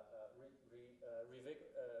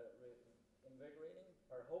invigorating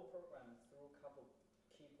our whole program through a couple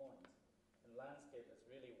key points. And landscape is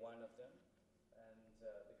really one of them. And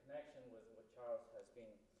the connection with what Charles has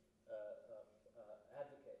been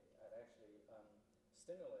advocating at actually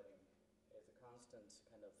stimulating is a constant constant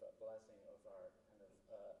kind of blessing of our kind of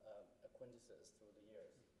acquaintances through the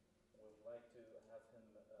years. We would like to have him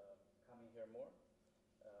coming here more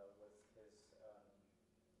with his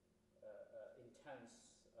intense,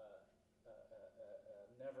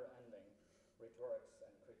 never-ending rhetorics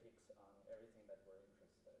and critiques on everything that we're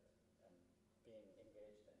interested in being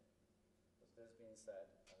engaged in. With this being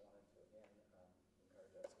said, I wanted to again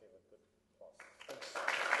encourage us to give a good applause.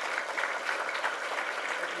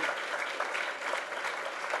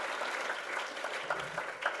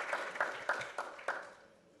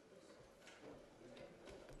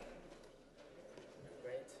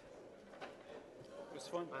 Great. It was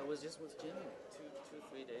fun. I was just with Jim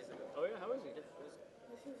 3 days ago. Oh yeah, how is he?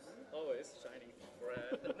 Always shining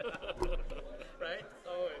red. Right?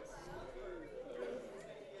 Always.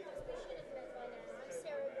 I'm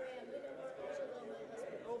Sarah Graham. You know Angela, my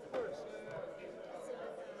husband. Oh, of course.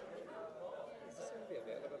 Is This going to be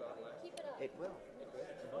available online? Keep it up. It will.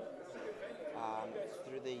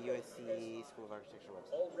 Through the USC School of Architecture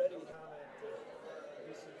website. Already. We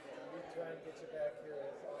try and get you back here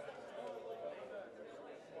as often